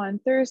then on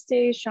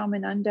Thursday,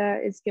 Shamananda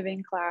is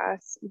giving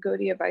class,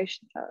 Gaudiya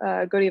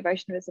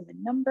Vaishnavism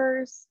in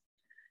Numbers.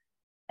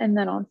 And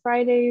then on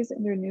Fridays,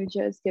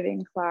 Indranuja is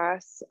giving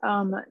class,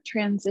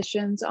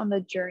 Transitions on the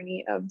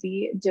Journey of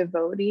the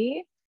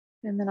Devotee.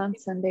 And then on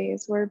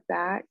Sundays, we're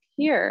back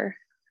here.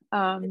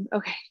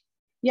 Okay,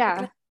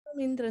 yeah.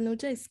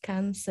 Indranuja is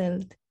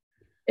cancelled.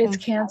 It's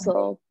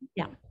canceled.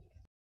 Yeah.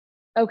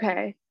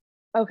 Okay.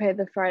 Okay,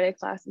 the Friday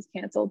class is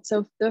canceled.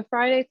 So the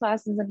Friday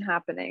class isn't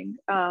happening.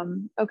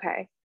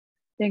 Okay.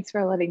 Thanks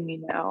for letting me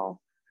know.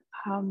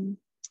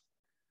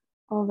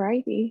 All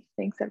righty.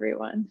 Thanks,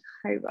 everyone.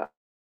 Bye.